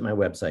to visit my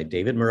website,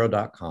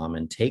 davidmurrow.com,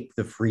 and take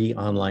the free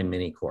online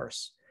mini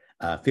course,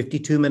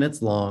 52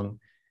 minutes long.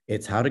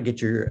 It's how to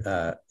get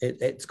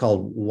it's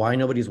called Why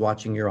Nobody's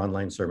Watching Your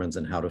Online Sermons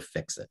and How to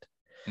Fix It.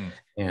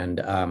 And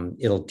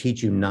it'll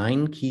teach you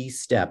 9 key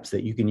steps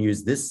that you can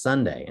use this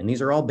Sunday. And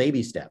these are all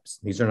baby steps.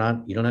 These are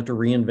not, you don't have to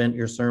reinvent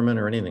your sermon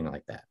or anything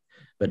like that,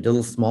 but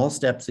little small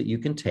steps that you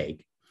can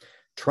take.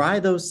 Try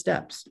those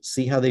steps,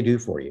 see how they do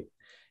for you.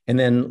 And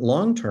then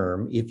long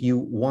term, if you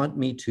want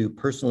me to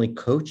personally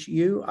coach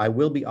you, I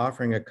will be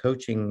offering a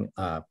coaching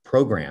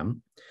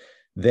program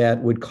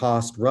that would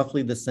cost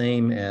roughly the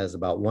same as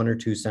about 1 or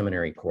 2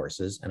 seminary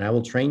courses. And I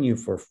will train you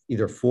for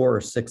either 4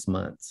 or 6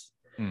 months.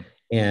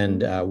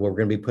 And we're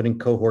going to be putting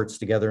cohorts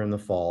together in the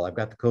fall. I've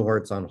got the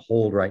cohorts on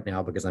hold right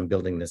now because I'm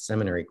building this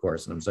seminary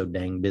course and I'm so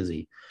dang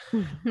busy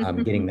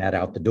getting that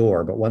out the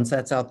door. But once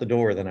that's out the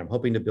door, then I'm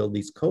hoping to build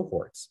these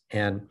cohorts.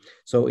 And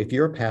so if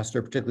you're a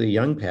pastor, particularly a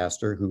young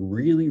pastor who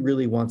really,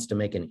 really wants to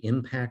make an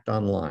impact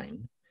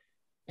online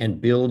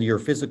and build your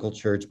physical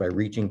church by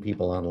reaching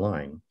people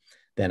online,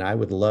 then I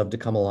would love to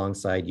come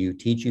alongside you,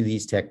 teach you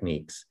these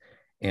techniques.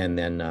 And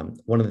then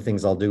one of the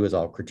things I'll do is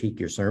I'll critique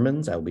your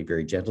sermons. I'll be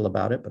very gentle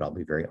about it, but I'll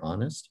be very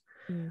honest.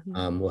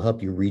 We'll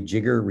help you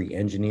rejigger,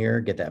 re-engineer,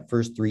 get that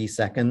first 3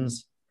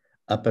 seconds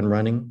up and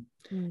running.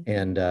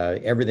 And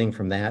everything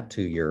from that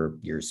to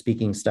your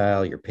speaking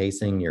style, your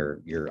pacing,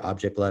 your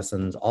object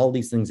lessons, all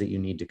these things that you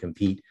need to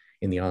compete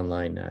in the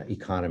online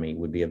economy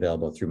would be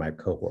available through my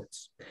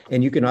cohorts.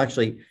 And you can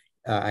actually,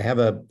 I have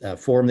a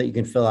form that you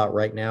can fill out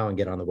right now and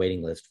get on the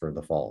waiting list for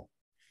the fall.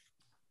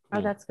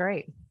 Oh, that's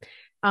great.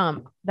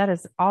 That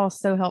is all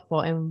so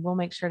helpful, and we'll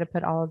make sure to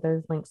put all of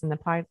those links in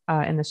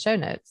the show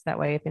notes. That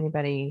way, if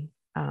anybody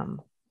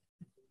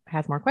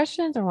has more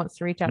questions or wants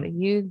to reach out to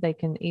you, they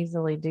can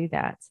easily do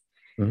that.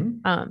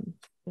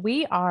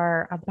 We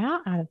are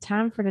about out of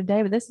time for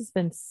today, but this has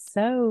been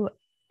so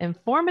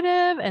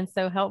informative and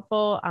so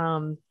helpful.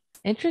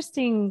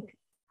 Interesting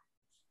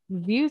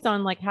views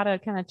on like how to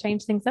kind of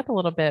change things up a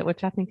little bit,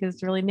 which I think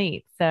is really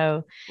neat.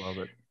 So Love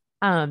it.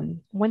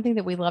 One thing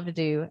that we love to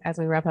do as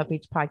we wrap up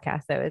each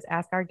podcast, though, is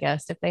ask our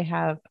guests if they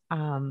have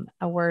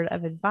a word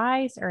of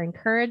advice or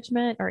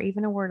encouragement or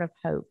even a word of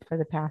hope for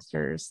the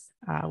pastors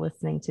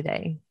listening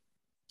today.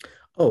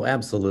 Oh,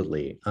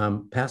 absolutely.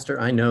 Pastor,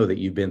 I know that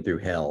you've been through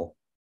hell.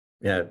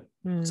 Yeah,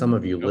 some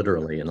of you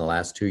literally in the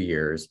last 2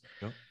 years.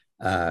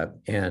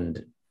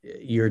 And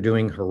you're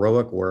doing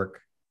heroic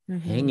work.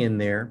 Hang in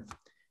there.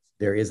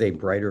 There is a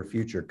brighter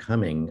future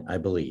coming, I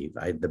believe.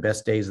 The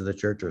best days of the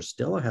church are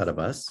still ahead of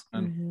us.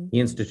 The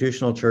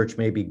institutional church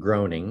may be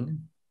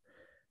groaning,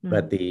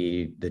 but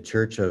the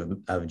church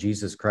of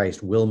Jesus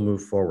Christ will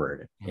move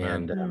forward.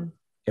 And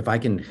if I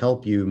can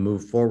help you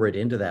move forward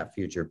into that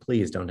future,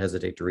 please don't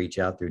hesitate to reach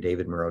out through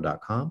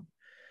davidmurrow.com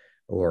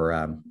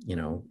or,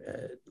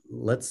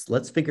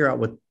 let's figure out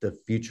what the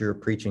future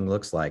preaching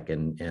looks like.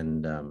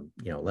 And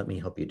let me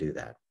help you do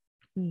that.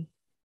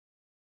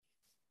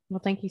 Well,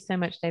 thank you so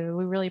much, David.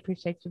 We really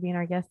appreciate you being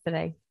our guest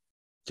today.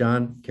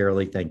 John,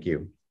 Carolee, thank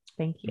you.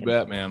 Thank you. You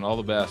bet, man. All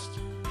the best.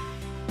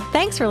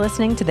 Thanks for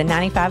listening to the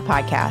 95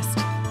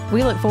 Podcast.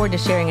 We look forward to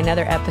sharing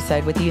another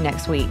episode with you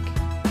next week.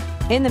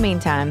 In the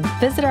meantime,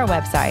 visit our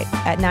website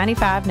at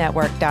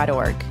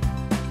 95network.org.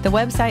 The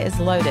website is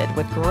loaded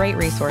with great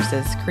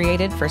resources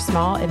created for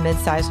small and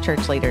mid-sized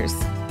church leaders.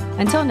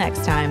 Until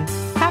next time,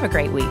 have a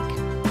great week.